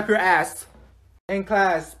right up your ass. In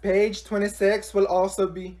class, page 26 will also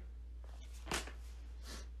be...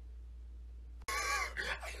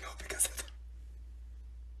 I know because of...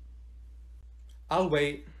 I'll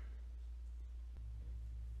wait.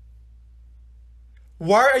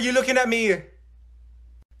 Why are you looking at me?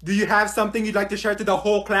 Do you have something you'd like to share to the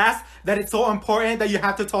whole class that it's so important that you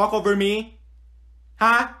have to talk over me?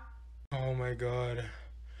 Huh? Oh my god.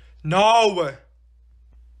 No!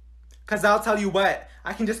 Cause I'll tell you what,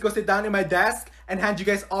 I can just go sit down at my desk and hand you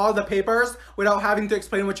guys all the papers without having to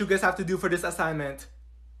explain what you guys have to do for this assignment.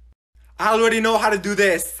 I already know how to do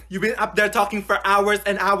this. You've been up there talking for hours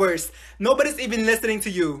and hours. Nobody's even listening to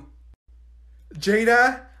you.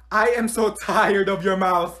 Jada, I am so tired of your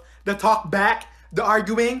mouth. The talk back, the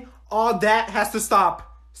arguing, all that has to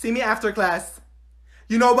stop. See me after class.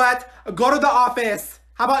 You know what? Go to the office.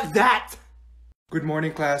 How about that? Good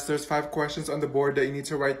morning, class. There's 5 questions on the board that you need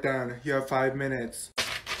to write down. You have 5 minutes.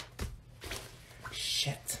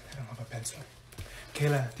 Shit, I don't have a pencil.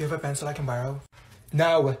 Kayla, do you have a pencil I can borrow?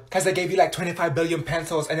 No, because I gave you like 25 billion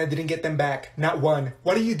pencils and I didn't get them back. Not one.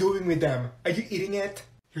 What are you doing with them? Are you eating it?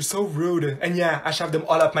 You're so rude. And yeah, I shoved them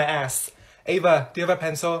all up my ass. Ava, do you have a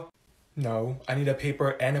pencil? No, I need a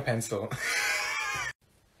paper and a pencil.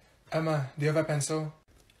 Emma, do you have a pencil?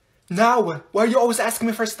 No! Why are you always asking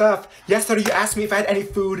me for stuff? Yesterday you asked me if I had any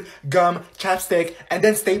food, gum, chapstick, and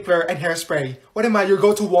then stapler and hairspray. What am I, your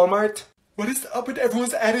go-to Walmart? What is up with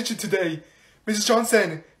everyone's attitude today? Mrs.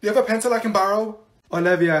 Johnson, do you have a pencil I can borrow?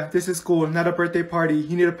 Olivia, this is school, not a birthday party.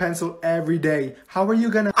 You need a pencil every day. How are you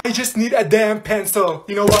gonna... I just need a damn pencil.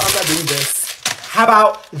 You know what? I'm not doing this. How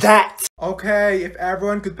about that? Okay, if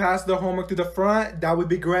everyone could pass their homework to the front, that would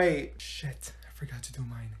be great. Shit, I forgot to do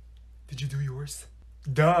mine. Did you do yours?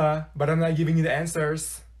 Duh, but I'm not giving you the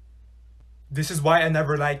answers. This is why I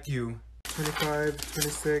never liked you. 25,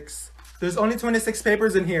 26. There's only 26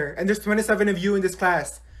 papers in here, and there's 27 of you in this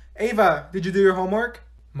class. Ava, did you do your homework?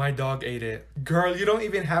 My dog ate it. Girl, you don't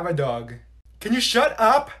even have a dog. Can you shut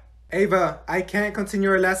up? Ava, I can't continue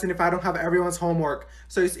your lesson if I don't have everyone's homework.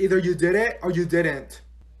 So it's either you did it or you didn't.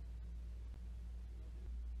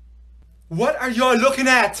 What are y'all looking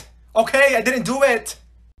at? Okay, I didn't do it.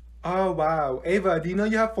 Oh, wow. Ava, do you know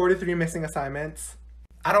you have 43 missing assignments?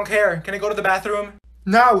 I don't care. Can I go to the bathroom?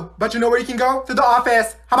 No, but you know where you can go? To the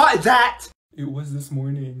office. How about that? It was this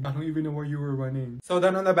morning. I don't even know where you were running. So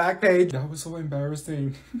then on the back page. That was so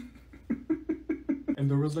embarrassing.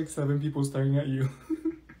 And there was like 7 people staring at you.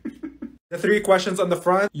 The 3 questions on the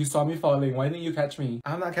front. You saw me falling. Why didn't you catch me?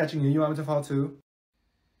 I'm not catching you. You want me to fall too?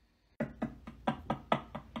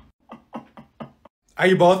 Are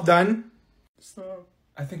you both done? Stop.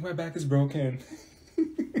 I think my back is broken.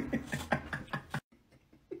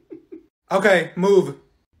 Okay, move.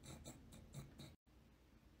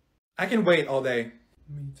 I can wait all day.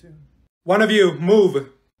 Me too. One of you, move.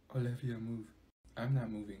 Olivia, move. I'm not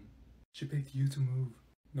moving. She picked you to move.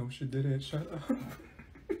 No, she didn't. Shut up.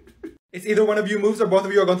 It's either one of you moves or both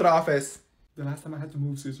of you are going to the office. The last time I had to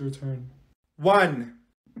move, so it's your turn. 1.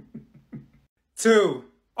 2.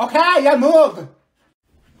 Okay, I move.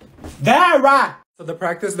 There. So the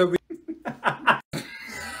practice that we...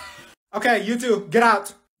 Okay, you two, get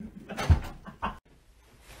out.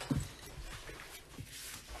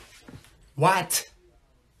 What?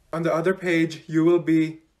 On the other page, you will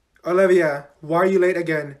be... Olivia, why are you late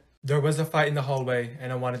again? There was a fight in the hallway,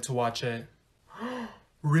 and I wanted to watch it.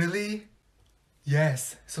 Really?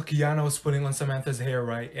 Yes. So Kiana was putting on Samantha's hair,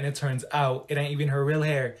 right? And it turns out it ain't even her real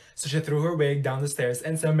hair. So she threw her wig down the stairs,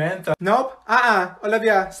 and Samantha... Nope.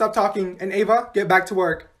 Olivia, stop talking. And Ava, get back to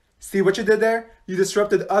work. See what you did there? You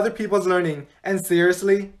disrupted other people's learning. And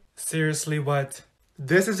seriously? Seriously what?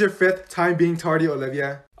 This is your 5th time being tardy,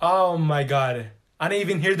 Olivia. Oh my god. I didn't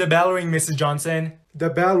even hear the bell ring, Mrs. Johnson. The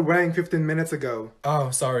bell rang 15 minutes ago. Oh,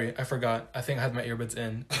 sorry. I forgot. I think I had my earbuds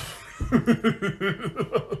in.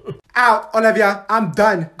 Out, Olivia. I'm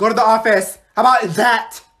done. Go to the office. How about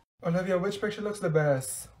that? Olivia, which picture looks the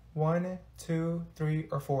best? 1, 2, 3,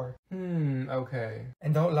 or 4? Okay.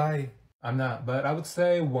 And don't lie. I'm not, but I would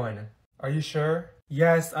say 1. Are you sure?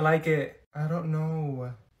 Yes, I like it. I don't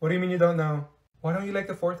know. What do you mean you don't know? Why don't you like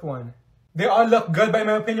the 4th one? They all look good, but in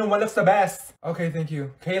my opinion, one looks the best. Okay, thank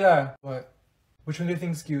you. Kayla. What? Which one do you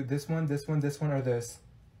think is cute? This one, this one, this one, or this?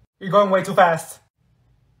 You're going way too fast.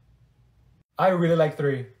 I really like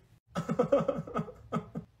 3.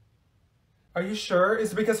 Are you sure?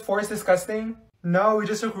 Is it because 4 is disgusting? No, you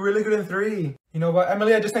just look really good in 3. You know what?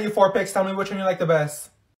 Emily, I just sent you 4 pics. Tell me which one you like the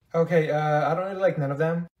best. Okay, I don't really like none of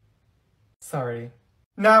them. Sorry.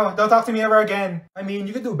 No, don't talk to me ever again. I mean,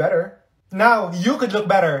 you could do better. No, you could look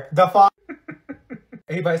better. The fuck?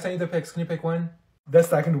 Hey, but I sent you the pics. Can you pick one? The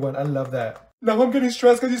second one. I love that. Now I'm getting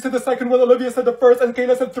stressed because you said the second one, Olivia said the first, and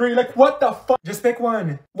Kayla said 3. Like, what the fuck? Just pick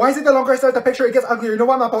one. Why is it the longer I start the picture, it gets uglier? You know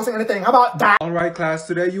what? I'm not posting anything. How about that? Alright, class.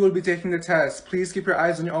 Today you will be taking the test. Please keep your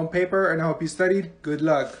eyes on your own paper, and I hope you studied. Good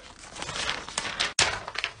luck.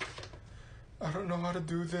 I don't know how to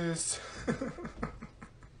do this.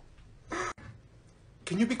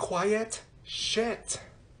 Can you be quiet? Shit.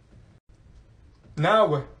 Now,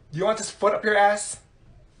 do you want this foot up your ass?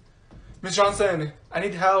 Miss Johnson, I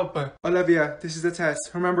need help. Olivia, this is the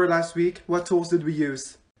test. Remember last week? What tools did we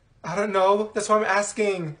use? I don't know. That's why I'm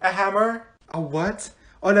asking. A hammer? A what?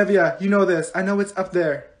 Olivia, you know this. I know it's up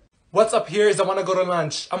there. What's up here is I want to go to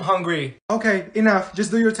lunch. I'm hungry. Okay, enough.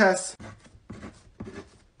 Just do your test.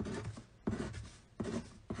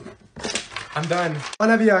 I'm done.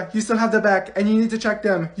 Olivia, you still have the back and you need to check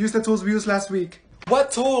them. Use the tools we used last week.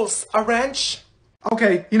 What tools? A wrench?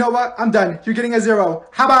 Okay, you know what? I'm done. You're getting a 0.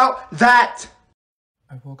 How about that?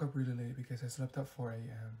 I woke up really late because I slept at 4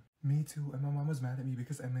 a.m. Me too, and my mom was mad at me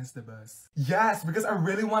because I missed the bus. Yes, because I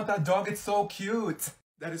really want that dog. It's so cute.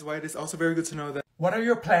 That is why it is also very good to know that. What are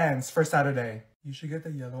your plans for Saturday? You should get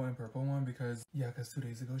the yellow and purple one because, yeah, because 2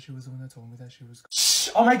 days ago she was the one that told me that she was. Shh!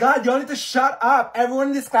 Oh my god, y'all need to shut up. Everyone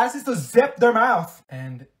in this class needs to zip their mouth.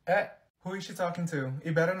 And, who is she talking to?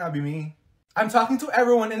 It better not be me. I'm talking to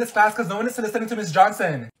everyone in this class because no one is listening to Miss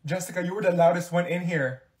Johnson. Jessica, you were the loudest one in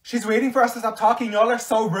here. She's waiting for us to stop talking. Y'all are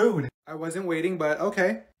so rude. I wasn't waiting, but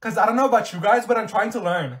okay. Because I don't know about you guys, but I'm trying to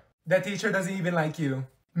learn. That teacher doesn't even like you.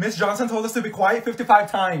 Miss Johnson told us to be quiet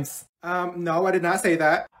 55 times. No, I did not say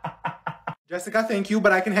that. Jessica, thank you,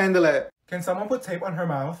 but I can handle it. Can someone put tape on her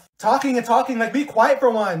mouth? Talking and talking, like be quiet for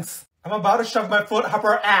once. I'm about to shove my foot up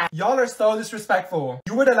her ass. Y'all are so disrespectful.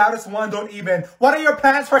 You were the loudest one, don't even. What are your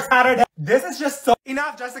plans for Saturday? This is just so—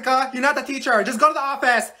 Enough, Jessica. You're not the teacher. Just go to the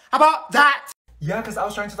office. How about that? Yeah, because I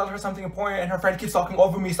was trying to tell her something important and her friend keeps talking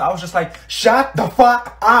over me, so I was just like, shut the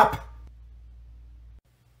fuck up.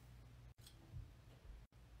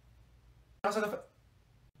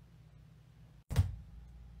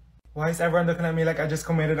 Why is everyone looking at me like I just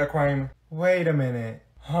committed a crime? Wait a minute.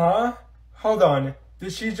 Huh? Hold on.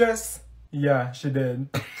 Did she just— Yeah, she did.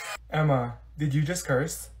 Emma, did you just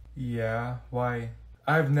curse? Yeah, why?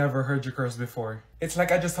 I've never heard you curse before. It's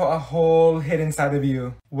like I just saw a whole hidden side of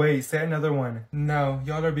you. Wait, say another one. No,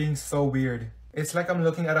 y'all are being so weird. It's like I'm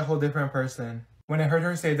looking at a whole different person. When I heard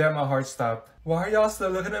her say that, my heart stopped. Why are y'all still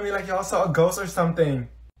looking at me like y'all saw a ghost or something?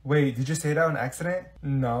 Wait, did you say that on accident?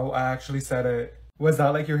 No, I actually said it. Was that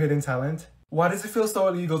like your hidden talent? Why does it feel so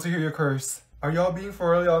illegal to hear your curse? Are y'all being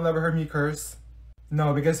for real? Y'all never heard me curse?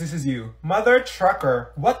 No, because this is you. Mother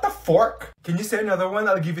trucker. What the fork? Can you say another one?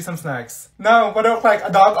 I'll give you some snacks. No, but I look like a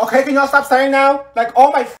dog. Okay, can y'all stop saying now? Like,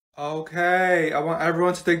 oh my— Okay, I want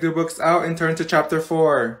everyone to take their books out and turn to chapter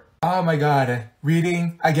 4. Oh my god.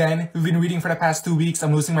 Reading? Again? We've been reading for the past 2 weeks.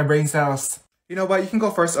 I'm losing my brain cells. You know what? You can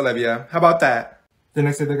go first, Olivia. How about that? The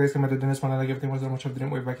next day, the guys came out to dinner, like everything was done, much of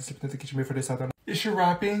didn't wait back and slept in the kitchen before they sat down. Is she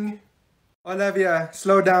rapping? Olivia,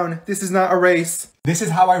 slow down. This is not a race. This is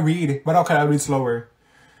how I read, but okay, I'll read slower.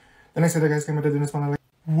 The next day, the guys came out to dinner, like,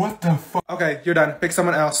 what the fuck? Okay, you're done. Pick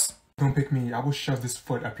someone else. Don't pick me. I will shove this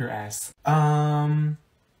foot up your ass. Emma.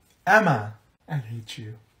 I hate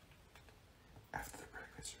you. After the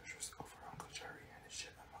breakfast was over, Uncle Jerry and his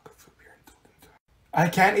shit on Uncle Food beer and told him to— I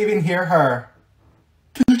can't even hear her.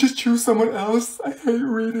 Can you just choose someone else? I hate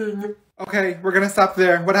reading. Okay, we're gonna stop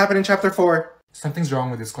there. What happened in chapter 4? Something's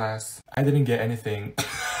wrong with this class. I didn't get anything.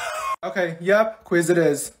 Okay, yep, quiz it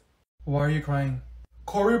is. Why are you crying?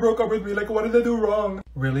 Corey broke up with me, like what did I do wrong?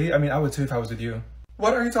 Really? I mean, I would too if I was with you.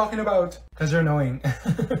 What are you talking about? Cause you're annoying.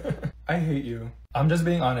 I hate you. I'm just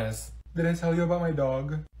being honest. Did I tell you about my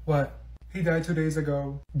dog? What? He died 2 days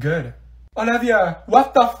ago. Good. Olivia,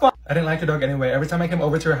 what the fuck? I didn't like your dog anyway. Every time I came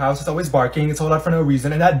over to your house, it's always barking. It's so loud for no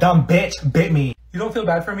reason. And that dumb bitch bit me. You don't feel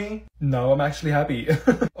bad for me? No, I'm actually happy.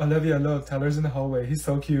 Olivia, look, Tyler's in the hallway. He's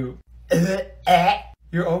so cute.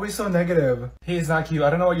 You're always so negative. He is not cute. I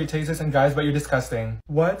don't know what your taste is in guys, but you're disgusting.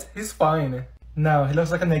 What? He's fine. No, he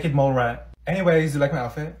looks like a naked mole rat. Anyways, you like my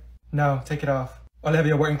outfit? No, take it off.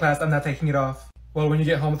 Olivia, we're in class. I'm not taking it off. Well, when you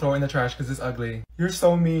get home, throw it in the trash because it's ugly. You're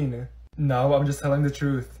so mean. No, I'm just telling the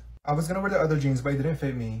truth. I was gonna wear the other jeans, but it didn't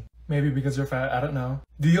fit me. Maybe because you're fat, I don't know.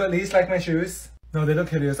 Do you at least like my shoes? No, they look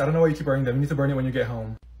hideous. I don't know why you keep wearing them. You need to burn it when you get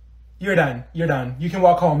home. You're done. You're done. You can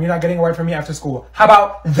walk home. You're not getting a ride from me after school. How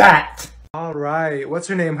about that? Alright, what's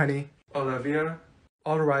your name, honey? Olivia?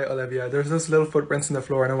 Alright, Olivia, there's those little footprints in the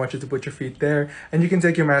floor and I want you to put your feet there. And you can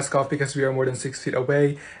take your mask off because we are more than 6 feet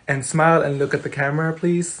away. And smile and look at the camera,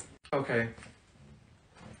 please. Okay.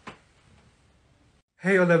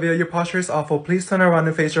 Hey Olivia, your posture is awful. Please turn around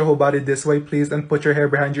and face your whole body this way, please. And put your hair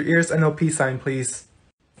behind your ears and no peace sign, please.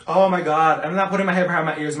 Oh my god, I'm not putting my hair behind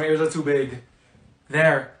my ears. My ears are too big.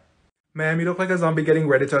 There. Ma'am, you look like a zombie getting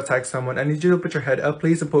ready to attack someone. I need you to put your head up,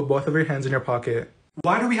 please, and put both of your hands in your pocket.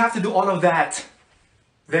 Why do we have to do all of that?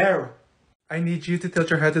 There. I need you to tilt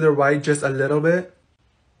your head to the right just a little bit.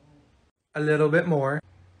 A little bit more.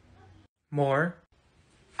 More.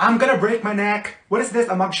 I'm gonna break my neck. What is this,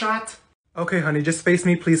 a mugshot? Okay, honey, just face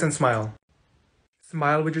me, please, and smile.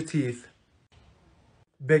 Smile with your teeth.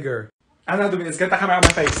 Bigger. I'm not doing this. Get the camera out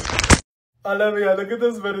of my face. Olivia, look at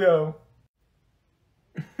this video.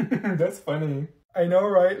 That's funny. I know,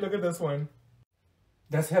 right? Look at this one.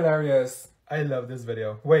 That's hilarious. I love this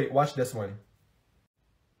video. Wait, watch this one.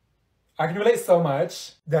 I can relate so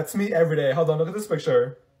much. That's me every day. Hold on, look at this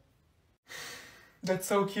picture. That's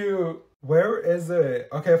so cute. Where is it?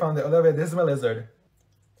 Okay, I found it. Olivia, this is my lizard.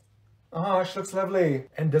 Oh, she looks lovely.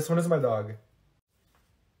 And this one is my dog.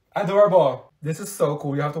 Adorable. This is so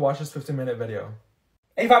cool. You have to watch this 15-minute video.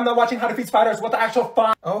 If I'm not watching how to feed spiders, what the actual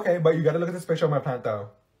fuck? Okay, but you gotta look at this picture of my plant though.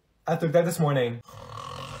 I took that this morning.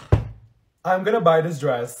 I'm gonna buy this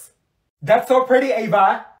dress. That's so pretty,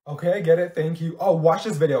 Ava. Okay, I get it. Thank you. Oh, watch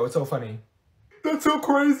this video. It's so funny. That's so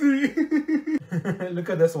crazy. Look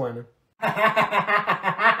at this one.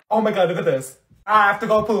 Oh my god, look at this. I have to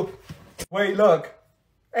go poop. Wait, look.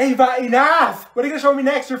 Ava, enough! What are you gonna show me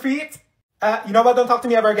next? Your feet? You know what? Don't talk to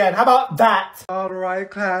me ever again. How about that? Alright,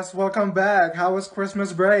 class. Welcome back. How was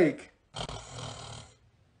Christmas break?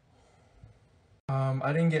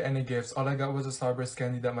 I didn't get any gifts. All I got was a Starburst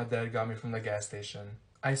candy that my dad got me from the gas station.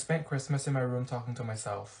 I spent Christmas in my room talking to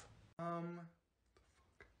myself.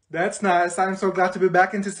 That's nice. I'm so glad to be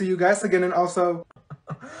back and to see you guys again, and also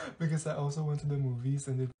because I also went to the movies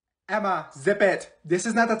and Emma, zip it. This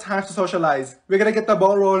is not the time to socialize. We're gonna get the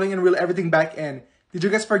ball rolling and reel everything back in. Did you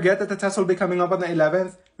guys forget that the test will be coming up on the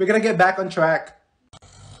 11th? We're gonna get back on track.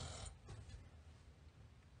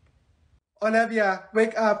 Olivia,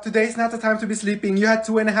 wake up. Today's not the time to be sleeping. You had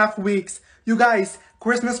 2.5 weeks. You guys,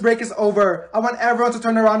 Christmas break is over. I want everyone to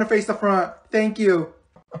turn around and face the front. Thank you.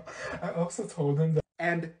 I also told him that.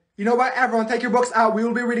 And you know what, everyone, take your books out. We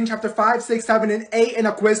will be reading chapter 5, 6, 7, and 8 in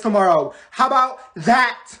a quiz tomorrow. How about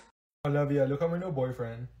that? Olivia, look at my new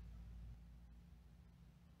boyfriend.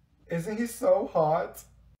 Isn't he so hot?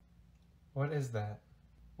 What is that?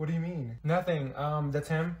 What do you mean? Nothing. That's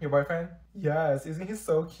him? Your boyfriend? Yes. Isn't he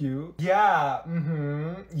so cute? Yeah.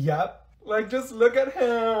 Yep. Like, just look at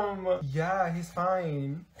him. Yeah, he's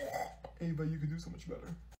fine. Ava, you could do so much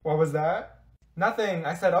better. What was that? Nothing.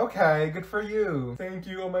 I said, okay, good for you. Thank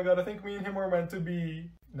you. Oh my god, I think me and him were meant to be.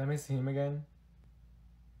 Let me see him again.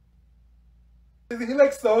 Isn't he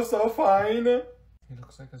like so fine? He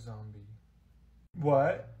looks like a zombie.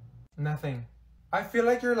 What? Nothing. I feel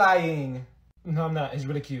like you're lying. No, I'm not. He's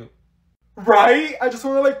really cute. Right? I just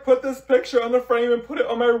want to like put this picture on the frame and put it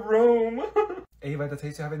on my room. Ava, the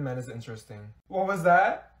taste you have in men is interesting. What was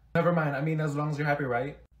that? Never mind. I mean, as long as you're happy,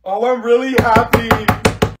 right? Oh, I'm really happy.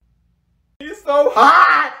 He's so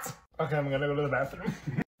hot. Okay, I'm gonna go to the bathroom.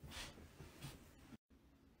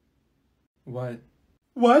 What?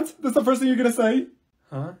 What? That's the first thing you're gonna say?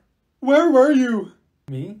 Huh? Where were you?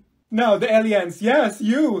 Me? No, the aliens. Yes,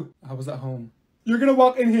 you. I was at home. You're gonna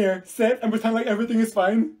walk in here, sit, and pretend like everything is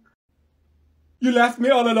fine? You left me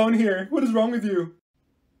all alone here. What is wrong with you?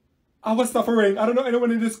 I was suffering. I don't know anyone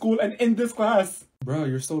in this school and in this class. Bro,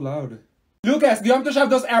 you're so loud. Lucas, do you have to shove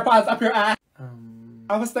those AirPods up your ass?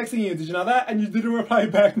 I was texting you. Did you know that? And you didn't reply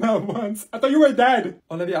back not once. I thought you were dead.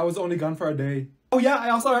 Olivia, I was only gone for a day. Oh yeah, I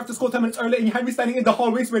also arrived to school 10 minutes early and you had me standing in the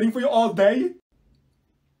hallways waiting for you all day?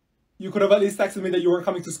 You could have at least texted me that you were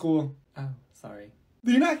coming to school. Oh, sorry.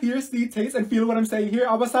 Do you not hear, see, taste, and feel what I'm saying here?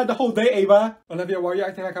 I was sad the whole day, Ava. Olivia, why are you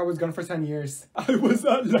acting like I was gone for 10 years? I was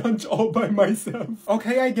at lunch all by myself.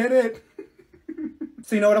 Okay, I get it.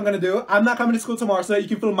 So you know what I'm gonna do? I'm not coming to school tomorrow so that you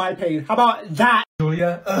can feel my pain. How about that?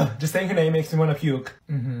 Julia, just saying her name makes me want to puke.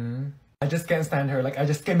 I just can't stand her. Like, I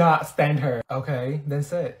just cannot stand her. Okay, then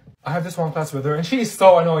sit. I have this one class with her and she is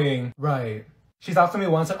so annoying. Right. She's after me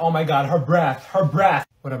once and oh my god, her breath.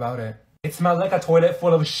 What about it? It smelled like a toilet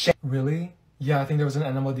full of shit. Really? Yeah, I think there was an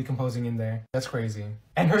animal decomposing in there. That's crazy.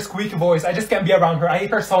 And her squeaky voice, I just can't be around her. I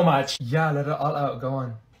hate her so much. Yeah, let it all out. Go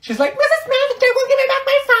on. She's like, Mrs. Manager, will give me back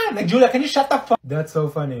my phone. Like, Julia, can you shut the fuck? That's so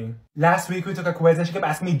funny. Last week we took a quiz and she kept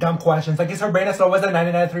asking me dumb questions. Like, is her brain as slow as a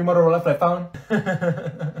 993 Motorola flip phone?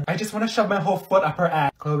 I just want to shove my whole foot up her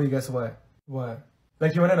ass. Chloe, guess what? What?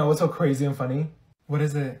 Like, you wanna know what's so crazy and funny? What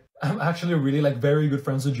is it? I'm actually really like very good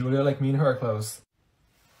friends with Julia, like me and her are close.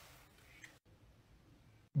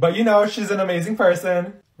 But you know, she's an amazing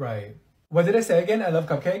person. Right. What did I say again? I love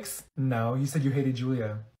cupcakes? No, you said you hated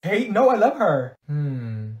Julia. Hate? No, I love her.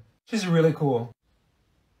 She's really cool.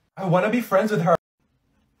 I wanna be friends with her.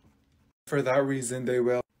 For that reason, they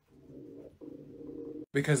will.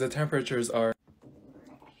 Because the temperatures are...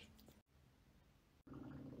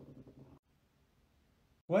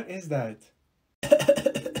 What is that?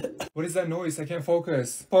 What is that noise? I can't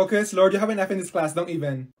focus. Focus? Lord, you have an F in this class. Don't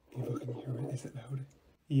even. People can hear it. Is it loud?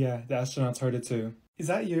 Yeah, the astronauts heard it too. Is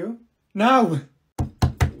that you? No!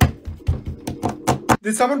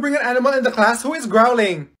 Did someone bring an animal in the class? Who is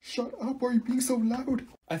growling? Shut up, why are you being so loud?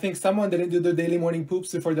 I think someone didn't do their daily morning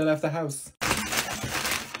poops before they left the house.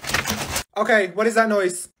 Okay, what is that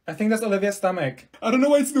noise? I think that's Olivia's stomach. I don't know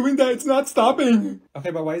why it's doing that. It's not stopping. Okay,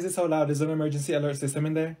 but why is it so loud? Is there an emergency alert system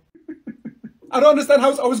in there? I don't understand how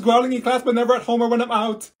it's always growling in class but never at home or when I'm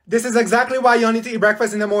out. This is exactly why you need to eat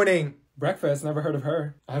breakfast in the morning. Breakfast? Never heard of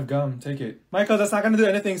her. I have gum. Take it. Michael, that's not gonna do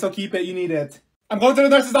anything, so keep it. You need it. I'm going to the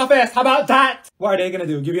nurse's office. How about that? What are they gonna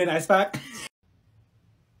do? Give you an ice pack?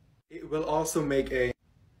 It will also make a...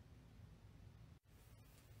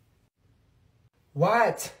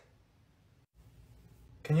 What?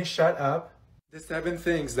 Can you shut up? The 7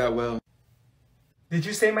 things that will... Did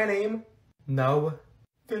you say my name? No.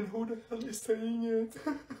 Then who the hell is saying it?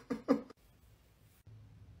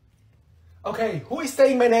 Okay, who is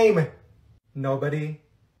saying my name? Nobody.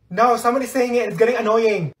 No, somebody's saying it. It's getting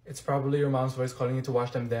annoying. It's probably your mom's voice calling you to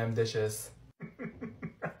wash them damn dishes.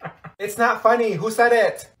 It's not funny. Who said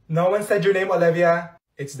it? No one said your name, Olivia.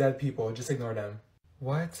 It's dead people. Just ignore them.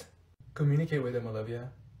 What? Communicate with them,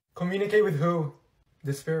 Olivia. Communicate with who?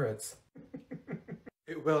 The spirits.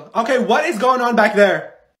 It will. Okay, what is going on back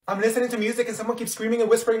there? I'm listening to music and someone keeps screaming and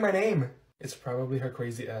whispering my name. It's probably her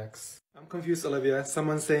crazy ex. I'm confused, Olivia.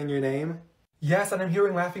 Someone's saying your name? Yes, and I'm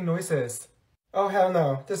hearing laughing noises. Oh, hell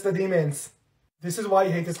no. Just the demons. This is why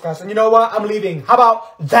you hate this class. And you know what? I'm leaving. How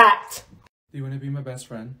about that? Do you want to be my best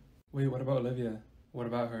friend? Wait, what about Olivia? What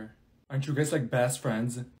about her? Aren't you guys like best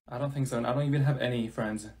friends? I don't think so. And I don't even have any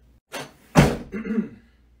friends.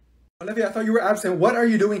 Olivia, I thought you were absent. What are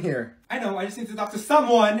you doing here? I know. I just need to talk to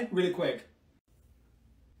someone really quick.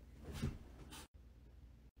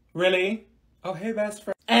 Really? Oh, hey, best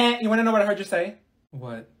friend. You want to know what I heard you say?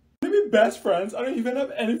 What? What do you mean best friends? I don't even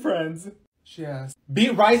have any friends. She asked.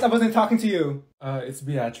 Beat Rice, I wasn't talking to you. It's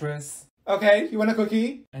Beatrice. Okay, you want a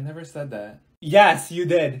cookie? I never said that. Yes, you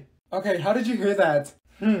did. Okay, how did you hear that?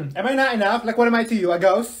 Am I not enough? Like, what am I to you, a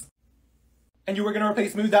ghost? And you were gonna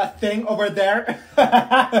replace me with that thing over there?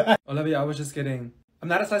 Olivia, I was just kidding. I'm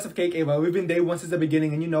not a slice of cake, Ava. We've been day one since the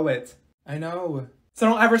beginning and you know it. I know. So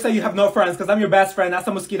don't ever say you have no friends, because I'm your best friend, that's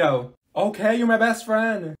a mosquito. Okay, you're my best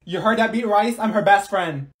friend. You heard that, Beat Rice? I'm her best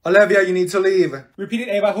friend. Olivia, you need to leave. Repeat it,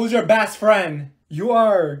 Ava. Who's your best friend? You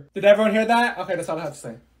are. Did everyone hear that? Okay, that's all I have to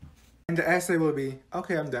say. And the essay will be,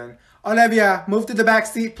 okay, I'm done. Olivia, move to the back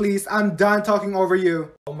seat, please. I'm done talking over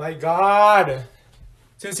you. Oh my God.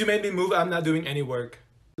 Since you made me move, I'm not doing any work.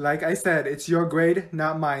 Like I said, it's your grade,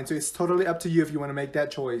 not mine. So it's totally up to you if you want to make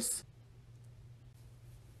that choice.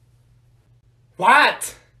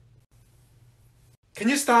 What? Can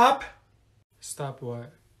you stop? Stop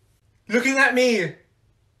what? Looking at me!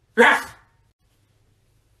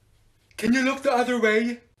 Can you look the other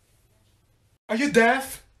way? Are you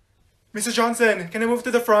deaf? Mrs. Johnson, can I move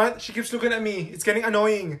to the front? She keeps looking at me. It's getting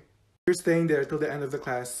annoying. You're staying there till the end of the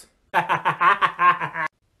class. Are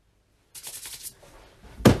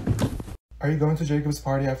you going to Jacob's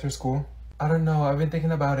party after school? I don't know. I've been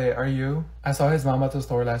thinking about it. Are you? I saw his mom at the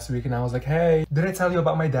store last week and I was like, hey, did I tell you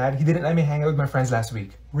about my dad? He didn't let me hang out with my friends last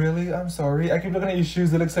week. Really? I'm sorry. I keep looking at your shoes.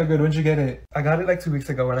 They look so good. When'd you get it? I got it like 2 weeks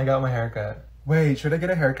ago when I got my haircut. Wait, should I get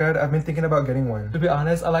a haircut? I've been thinking about getting one. To be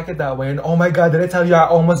honest, I like it that way. And oh my God, did I tell you I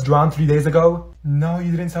almost drowned 3 days ago? No, you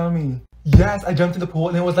didn't tell me. Yes, I jumped in the pool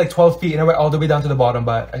and it was like 12 feet and I went all the way down to the bottom,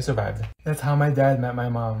 but I survived. That's how my dad met my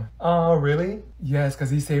mom. Oh, really? Yes,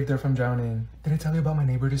 because he saved her from drowning. Did I tell you about my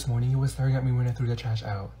neighbor this morning? He was staring at me when I threw the trash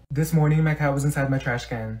out. This morning, my cat was inside my trash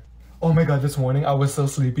can. Oh my God, this morning I was so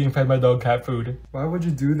sleepy and fed my dog cat food. Why would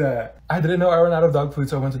you do that? I didn't know I ran out of dog food,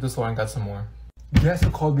 so I went to the store and got some more. Guess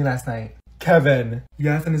who called me last night? Kevin.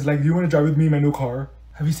 Yes, and he's like, do you want to drive with me in my new car?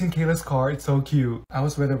 Have you seen Kayla's car? It's so cute. I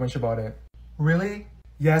was with her when she bought it. Really?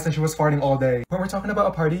 Yes, and she was farting all day. Weren't we talking about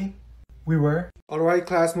a party? We were. Alright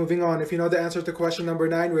class, moving on. If you know the answer to question number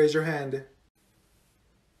 9, raise your hand.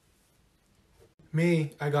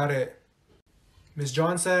 Me, I got it. Miss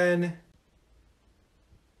Johnson.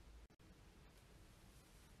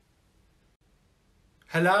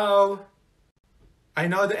 Hello? I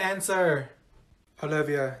know the answer.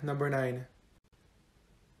 Olivia, number 9.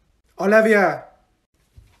 Olivia!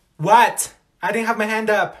 What? I didn't have my hand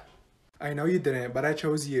up. I know you didn't, but I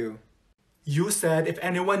chose you. You said if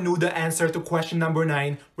anyone knew the answer to question number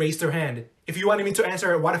 9, raise their hand. If you wanted me to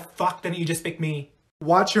answer it, why the fuck didn't you just pick me?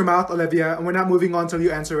 Watch your mouth, Olivia, and we're not moving on till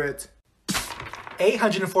you answer it.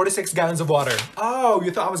 846 gallons of water. Oh,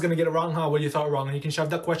 you thought I was gonna get it wrong, huh? Well, you thought wrong, and you can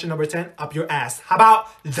shove that question number 10 up your ass. How about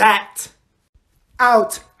that?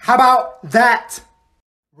 Out. How about that?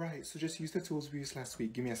 Right, so just use the tools we used last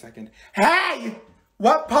week. Give me a second. Hey!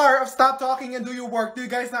 What part of stop talking and do your work do you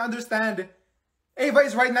guys not understand? Ava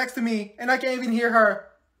is right next to me, and I can't even hear her.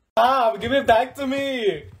 Stop! Give it back to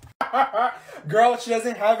me! Girl, she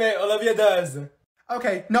doesn't have it. Olivia does.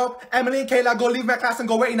 Okay, nope. Emily and Kayla, go leave my class and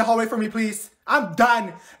go wait in the hallway for me, please. I'm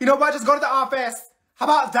done. You know what? Just go to the office. How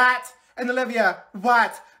about that? And Olivia,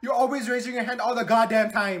 what? You're always raising your hand all the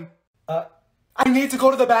goddamn time. I need to go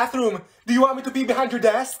to the bathroom. Do you want me to be behind your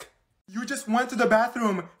desk? You just went to the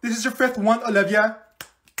bathroom. This is your 5th one, Olivia.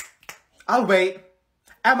 I'll wait.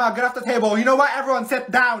 Emma, get off the table. You know what? Everyone, sit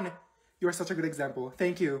down. You are such a good example.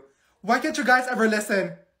 Thank you. Why can't you guys ever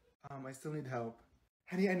listen? I still need help.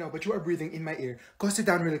 Honey, I know, but you are breathing in my ear. Go sit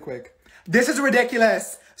down really quick. This is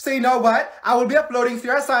ridiculous. So you know what? I will be uploading 3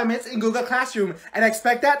 assignments in Google Classroom, and I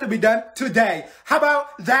expect that to be done today. How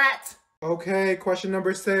about that? Okay, question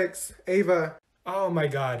number 6. Ava. Oh my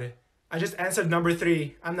god. I just answered number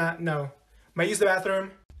 3. No. May I use the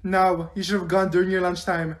bathroom? No, you should have gone during your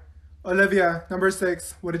lunchtime. Olivia, number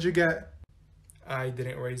 6. What did you get? I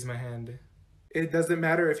didn't raise my hand. It doesn't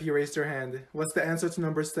matter if you raised your hand. What's the answer to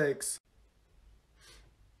number 6?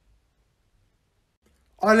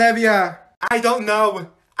 Olivia! I don't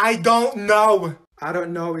know. I don't know. I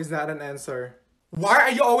don't know is not an answer. Why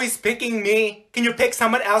are you always picking me? Can you pick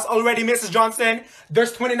someone else already, Mrs. Johnson?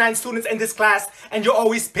 There's 29 students in this class, and you're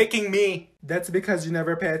always picking me. That's because you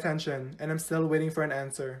never pay attention, and I'm still waiting for an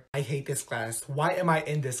answer. I hate this class. Why am I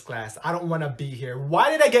in this class? I don't want to be here.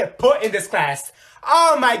 Why did I get put in this class?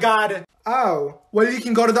 Oh my god. Oh, well you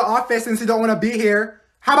can go to the office since you don't want to be here.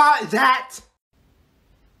 How about that?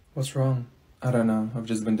 What's wrong? I don't know. I've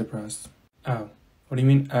just been depressed. Oh. What do you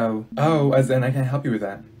mean, oh? Oh, as in I can't help you with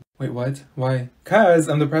that. Wait, what? Why? 'Cause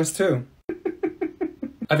I'm depressed too.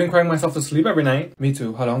 I've been crying myself to sleep every night. Me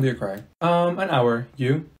too. How long do you cry? An hour.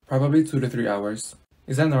 You? Probably 2 to 3 hours.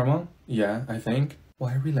 Is that normal? Yeah, I think.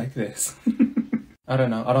 Why are we like this? I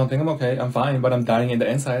don't know. I don't think I'm okay. I'm fine, but I'm dying in the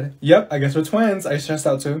inside. Yep, I guess we're twins. I stressed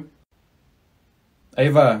out too.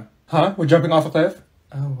 Ava. Huh? We're jumping off a cliff?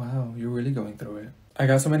 Oh wow, you're really going through it. I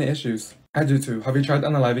got so many issues. I do too. Have you tried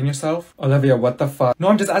unaliving yourself? Olivia, what the fuck? No,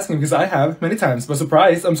 I'm just asking because I have, many times. But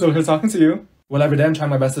surprise, I'm still here talking to you. Well, every day I'm trying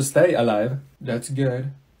my best to stay alive. That's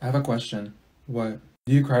good. I have a question. What?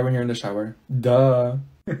 Do you cry when you're in the shower? Duh.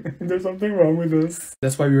 There's something wrong with this.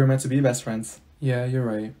 That's why we were meant to be best friends. Yeah, you're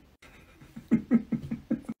right.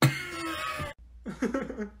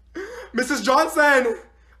 Mrs. Johnson!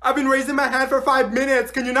 I've been raising my hand for 5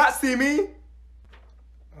 minutes. Can you not see me?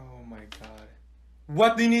 Oh my god.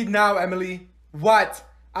 What do you need now, Emily? What?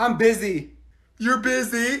 I'm busy. You're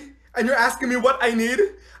busy? And you're asking me what I need?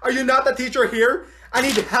 Are you not the teacher here? I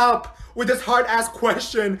need help with this hard-ass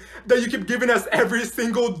question that you keep giving us every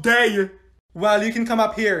single day. Well, you can come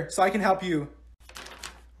up here so I can help you.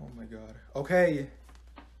 Oh my god. Okay.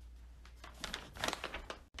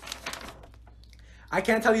 I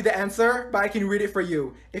can't tell you the answer, but I can read it for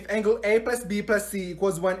you. If angle A plus B plus C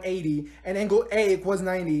equals 180 and angle A equals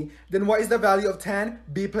 90, then what is the value of tan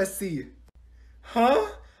B plus C? Huh?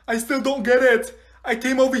 I still don't get it. I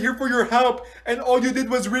came over here for your help and all you did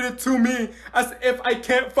was read it to me as if I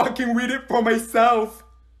can't fucking read it for myself.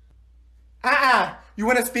 You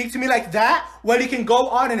want to speak to me like that? Well, you can go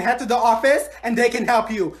on and head to the office and they can help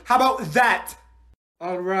you. How about that?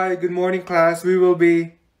 Alright, good morning class. We will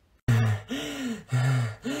be...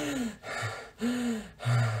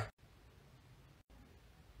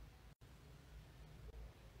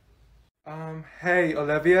 Hey,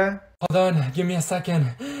 Olivia? Hold on, give me a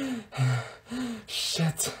second.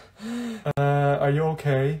 Shit. Are you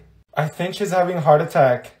okay? I think she's having a heart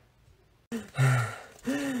attack.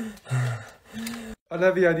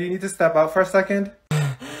 Olivia, do you need to step out for a second?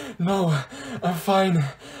 No, I'm fine.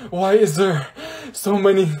 Why is there so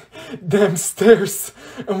many damn stairs?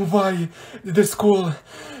 And why did the school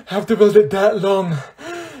have to build it that long?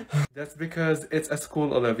 That's because it's a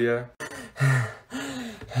school, Olivia.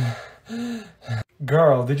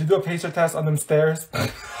 Girl, did you do a pacer test on them stairs?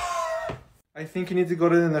 I think you need to go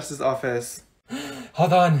to the nurse's office.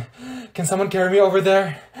 Hold on. Can someone carry me over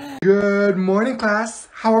there? Good morning, class.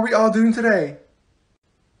 How are we all doing today?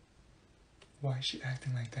 Why is she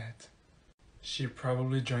acting like that? She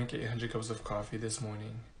probably drank 800 cups of coffee this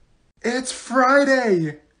morning. It's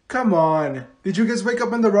Friday! Come on. Did you guys wake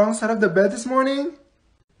up on the wrong side of the bed this morning?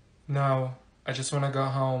 No, I just wanna go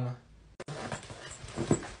home.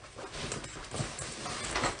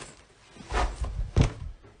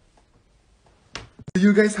 Do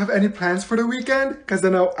you guys have any plans for the weekend? Cause I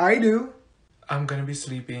know I do. I'm gonna be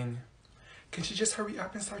sleeping. Can she just hurry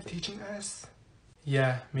up and start teaching us?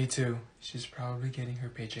 Yeah, me too. She's probably getting her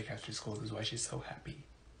paycheck after school, is why she's so happy.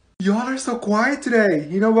 Y'all are so quiet today.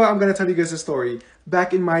 You know what? I'm gonna tell you guys a story.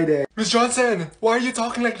 Back in my day. Miss Johnson, why are you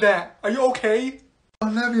talking like that? Are you okay?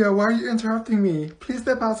 Olivia, why are you interrupting me? Please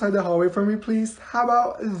step outside the hallway for me, please. How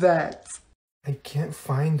about that? I can't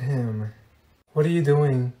find him. What are you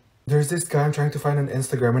doing? There's this guy I'm trying to find on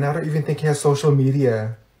Instagram and I don't even think he has social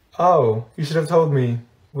media. Oh, you should have told me.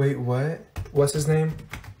 Wait, what? What's his name?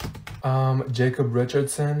 Jacob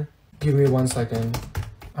Richardson? Give me 1 second.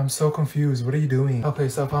 I'm so confused. What are you doing? Okay,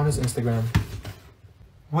 so I found his Instagram.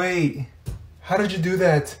 Wait, how did you do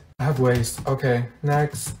that? I have waste. Okay,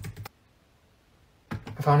 next.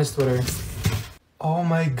 I found his Twitter. Oh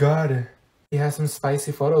my god. He has some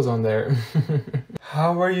spicy photos on there.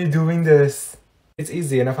 How are you doing this? It's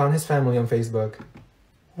easy, and I found his family on Facebook.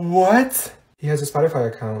 What? He has a Spotify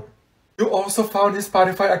account. You also found his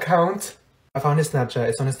Spotify account? I found his Snapchat.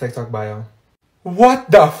 It's on his TikTok bio.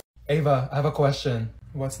 What the f— Ava, I have a question.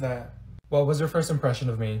 What's that? What was your first impression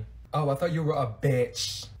of me? Oh, I thought you were a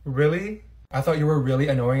bitch. Really? I thought you were really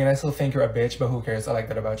annoying and I still think you're a bitch, but who cares? I like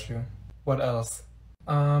that about you. What else?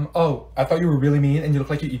 Oh, I thought you were really mean and you look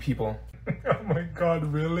like you eat people. Oh my god,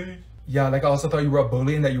 really? Yeah, like I also thought you were a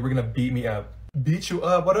bully and that you were gonna beat me up. Beat you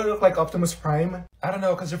up? What do I look like, Optimus Prime? I don't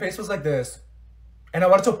know, cause your face was like this. And I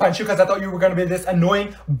wanted to punch you cause I thought you were gonna be this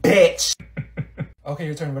annoying bitch. Okay,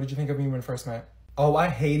 your turn. What did you think of me when we first met? Oh, I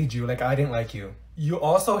hated you. Like, I didn't like you. You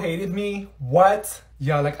also hated me? What?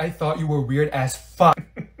 Yeah, like, I thought you were weird as fuck.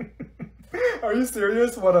 Are you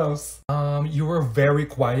serious? What else? You were very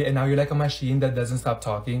quiet and now you're like a machine that doesn't stop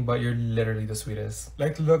talking, but you're literally the sweetest.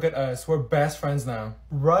 Like, look at us. We're best friends now.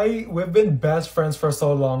 Right? We've been best friends for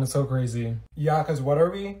so long. It's so crazy. Yeah, because what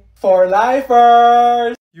are we? For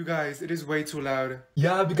lifers! You guys, it is way too loud.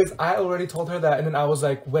 Yeah, because I already told her that and then I was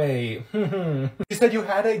like, wait. She said you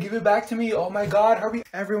had it, give it back to me. Oh my god, hurry.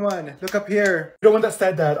 Everyone, look up here. You're the one that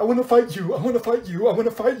said that. I want to fight you. I want to fight you. I want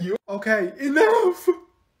to fight you. Okay, enough.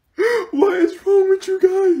 What is wrong with you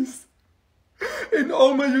guys? In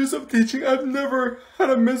all my years of teaching, I've never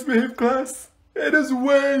had a misbehaved class. It is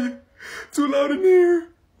way too loud in here.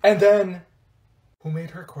 And then, who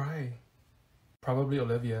made her cry? Probably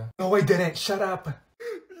Olivia. No, I didn't. Shut up.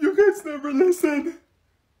 You guys never listen.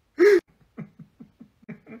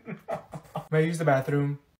 May I use the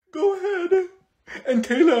bathroom? Go ahead. And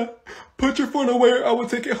Kayla, put your phone away or I will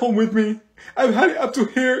take it home with me. I've had it up to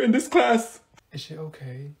here in this class. Is she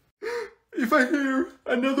okay? If I hear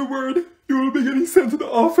another word, you will be getting sent to the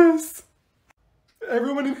office.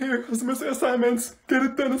 Everyone in here has missed their assignments. Get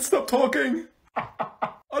it done and stop talking.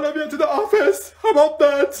 Olivia, to the office. How about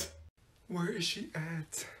that? Where is she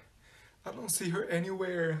at? I don't see her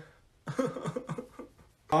anywhere.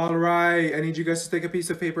 All right, I need you guys to take a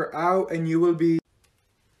piece of paper out and you will be...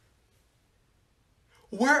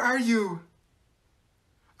 Where are you?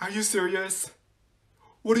 Are you serious?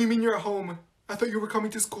 What do you mean you're at home? I thought you were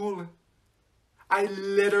coming to school. I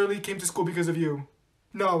literally came to school because of you.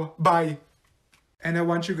 No, bye. And I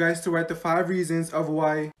want you guys to write the 5 reasons of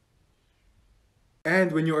why.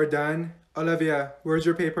 And when you are done, Olivia, where's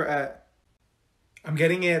your paper at? I'm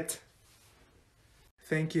getting it.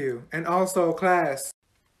 Thank you. And also, class.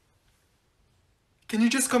 Can you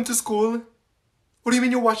just come to school? What do you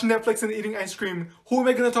mean you're watching Netflix and eating ice cream? Who am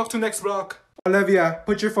I gonna talk to next block? Olivia,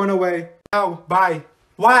 put your phone away. No, bye.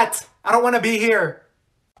 What? I don't want to be here.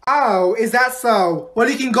 Oh, is that so? Well,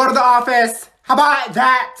 you can go to the office. How about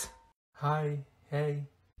that? Hi. Hey.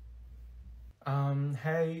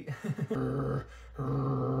 Hey.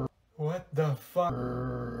 What the fuck?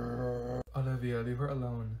 Olivia, leave her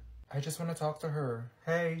alone. I just want to talk to her.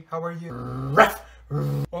 Hey, how are you?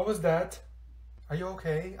 What was that? Are you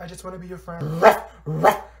okay? I just want to be your friend.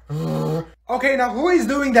 Okay, now who is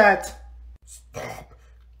doing that? Stop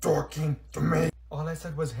talking to me. All I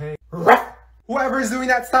said was hey. Whoever is doing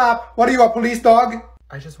that, stop. What are you, a police dog?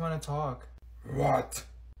 I just want to talk. What?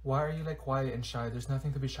 Why are you like quiet and shy? There's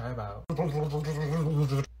nothing to be shy about.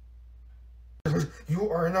 You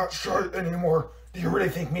are not shy anymore. Do you really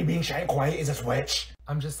think me being shy and quiet is a switch?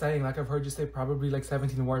 I'm just saying, like I've heard you say probably like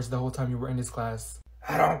 17 words the whole time you were in this class.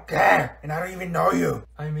 I don't care, and I don't even know you.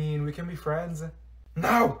 I mean, we can be friends.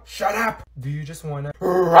 No, shut up. Do you just wanna...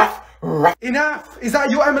 Ruff, ruff. Enough! Is that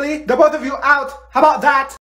you, Emily? The both of you out! How about that?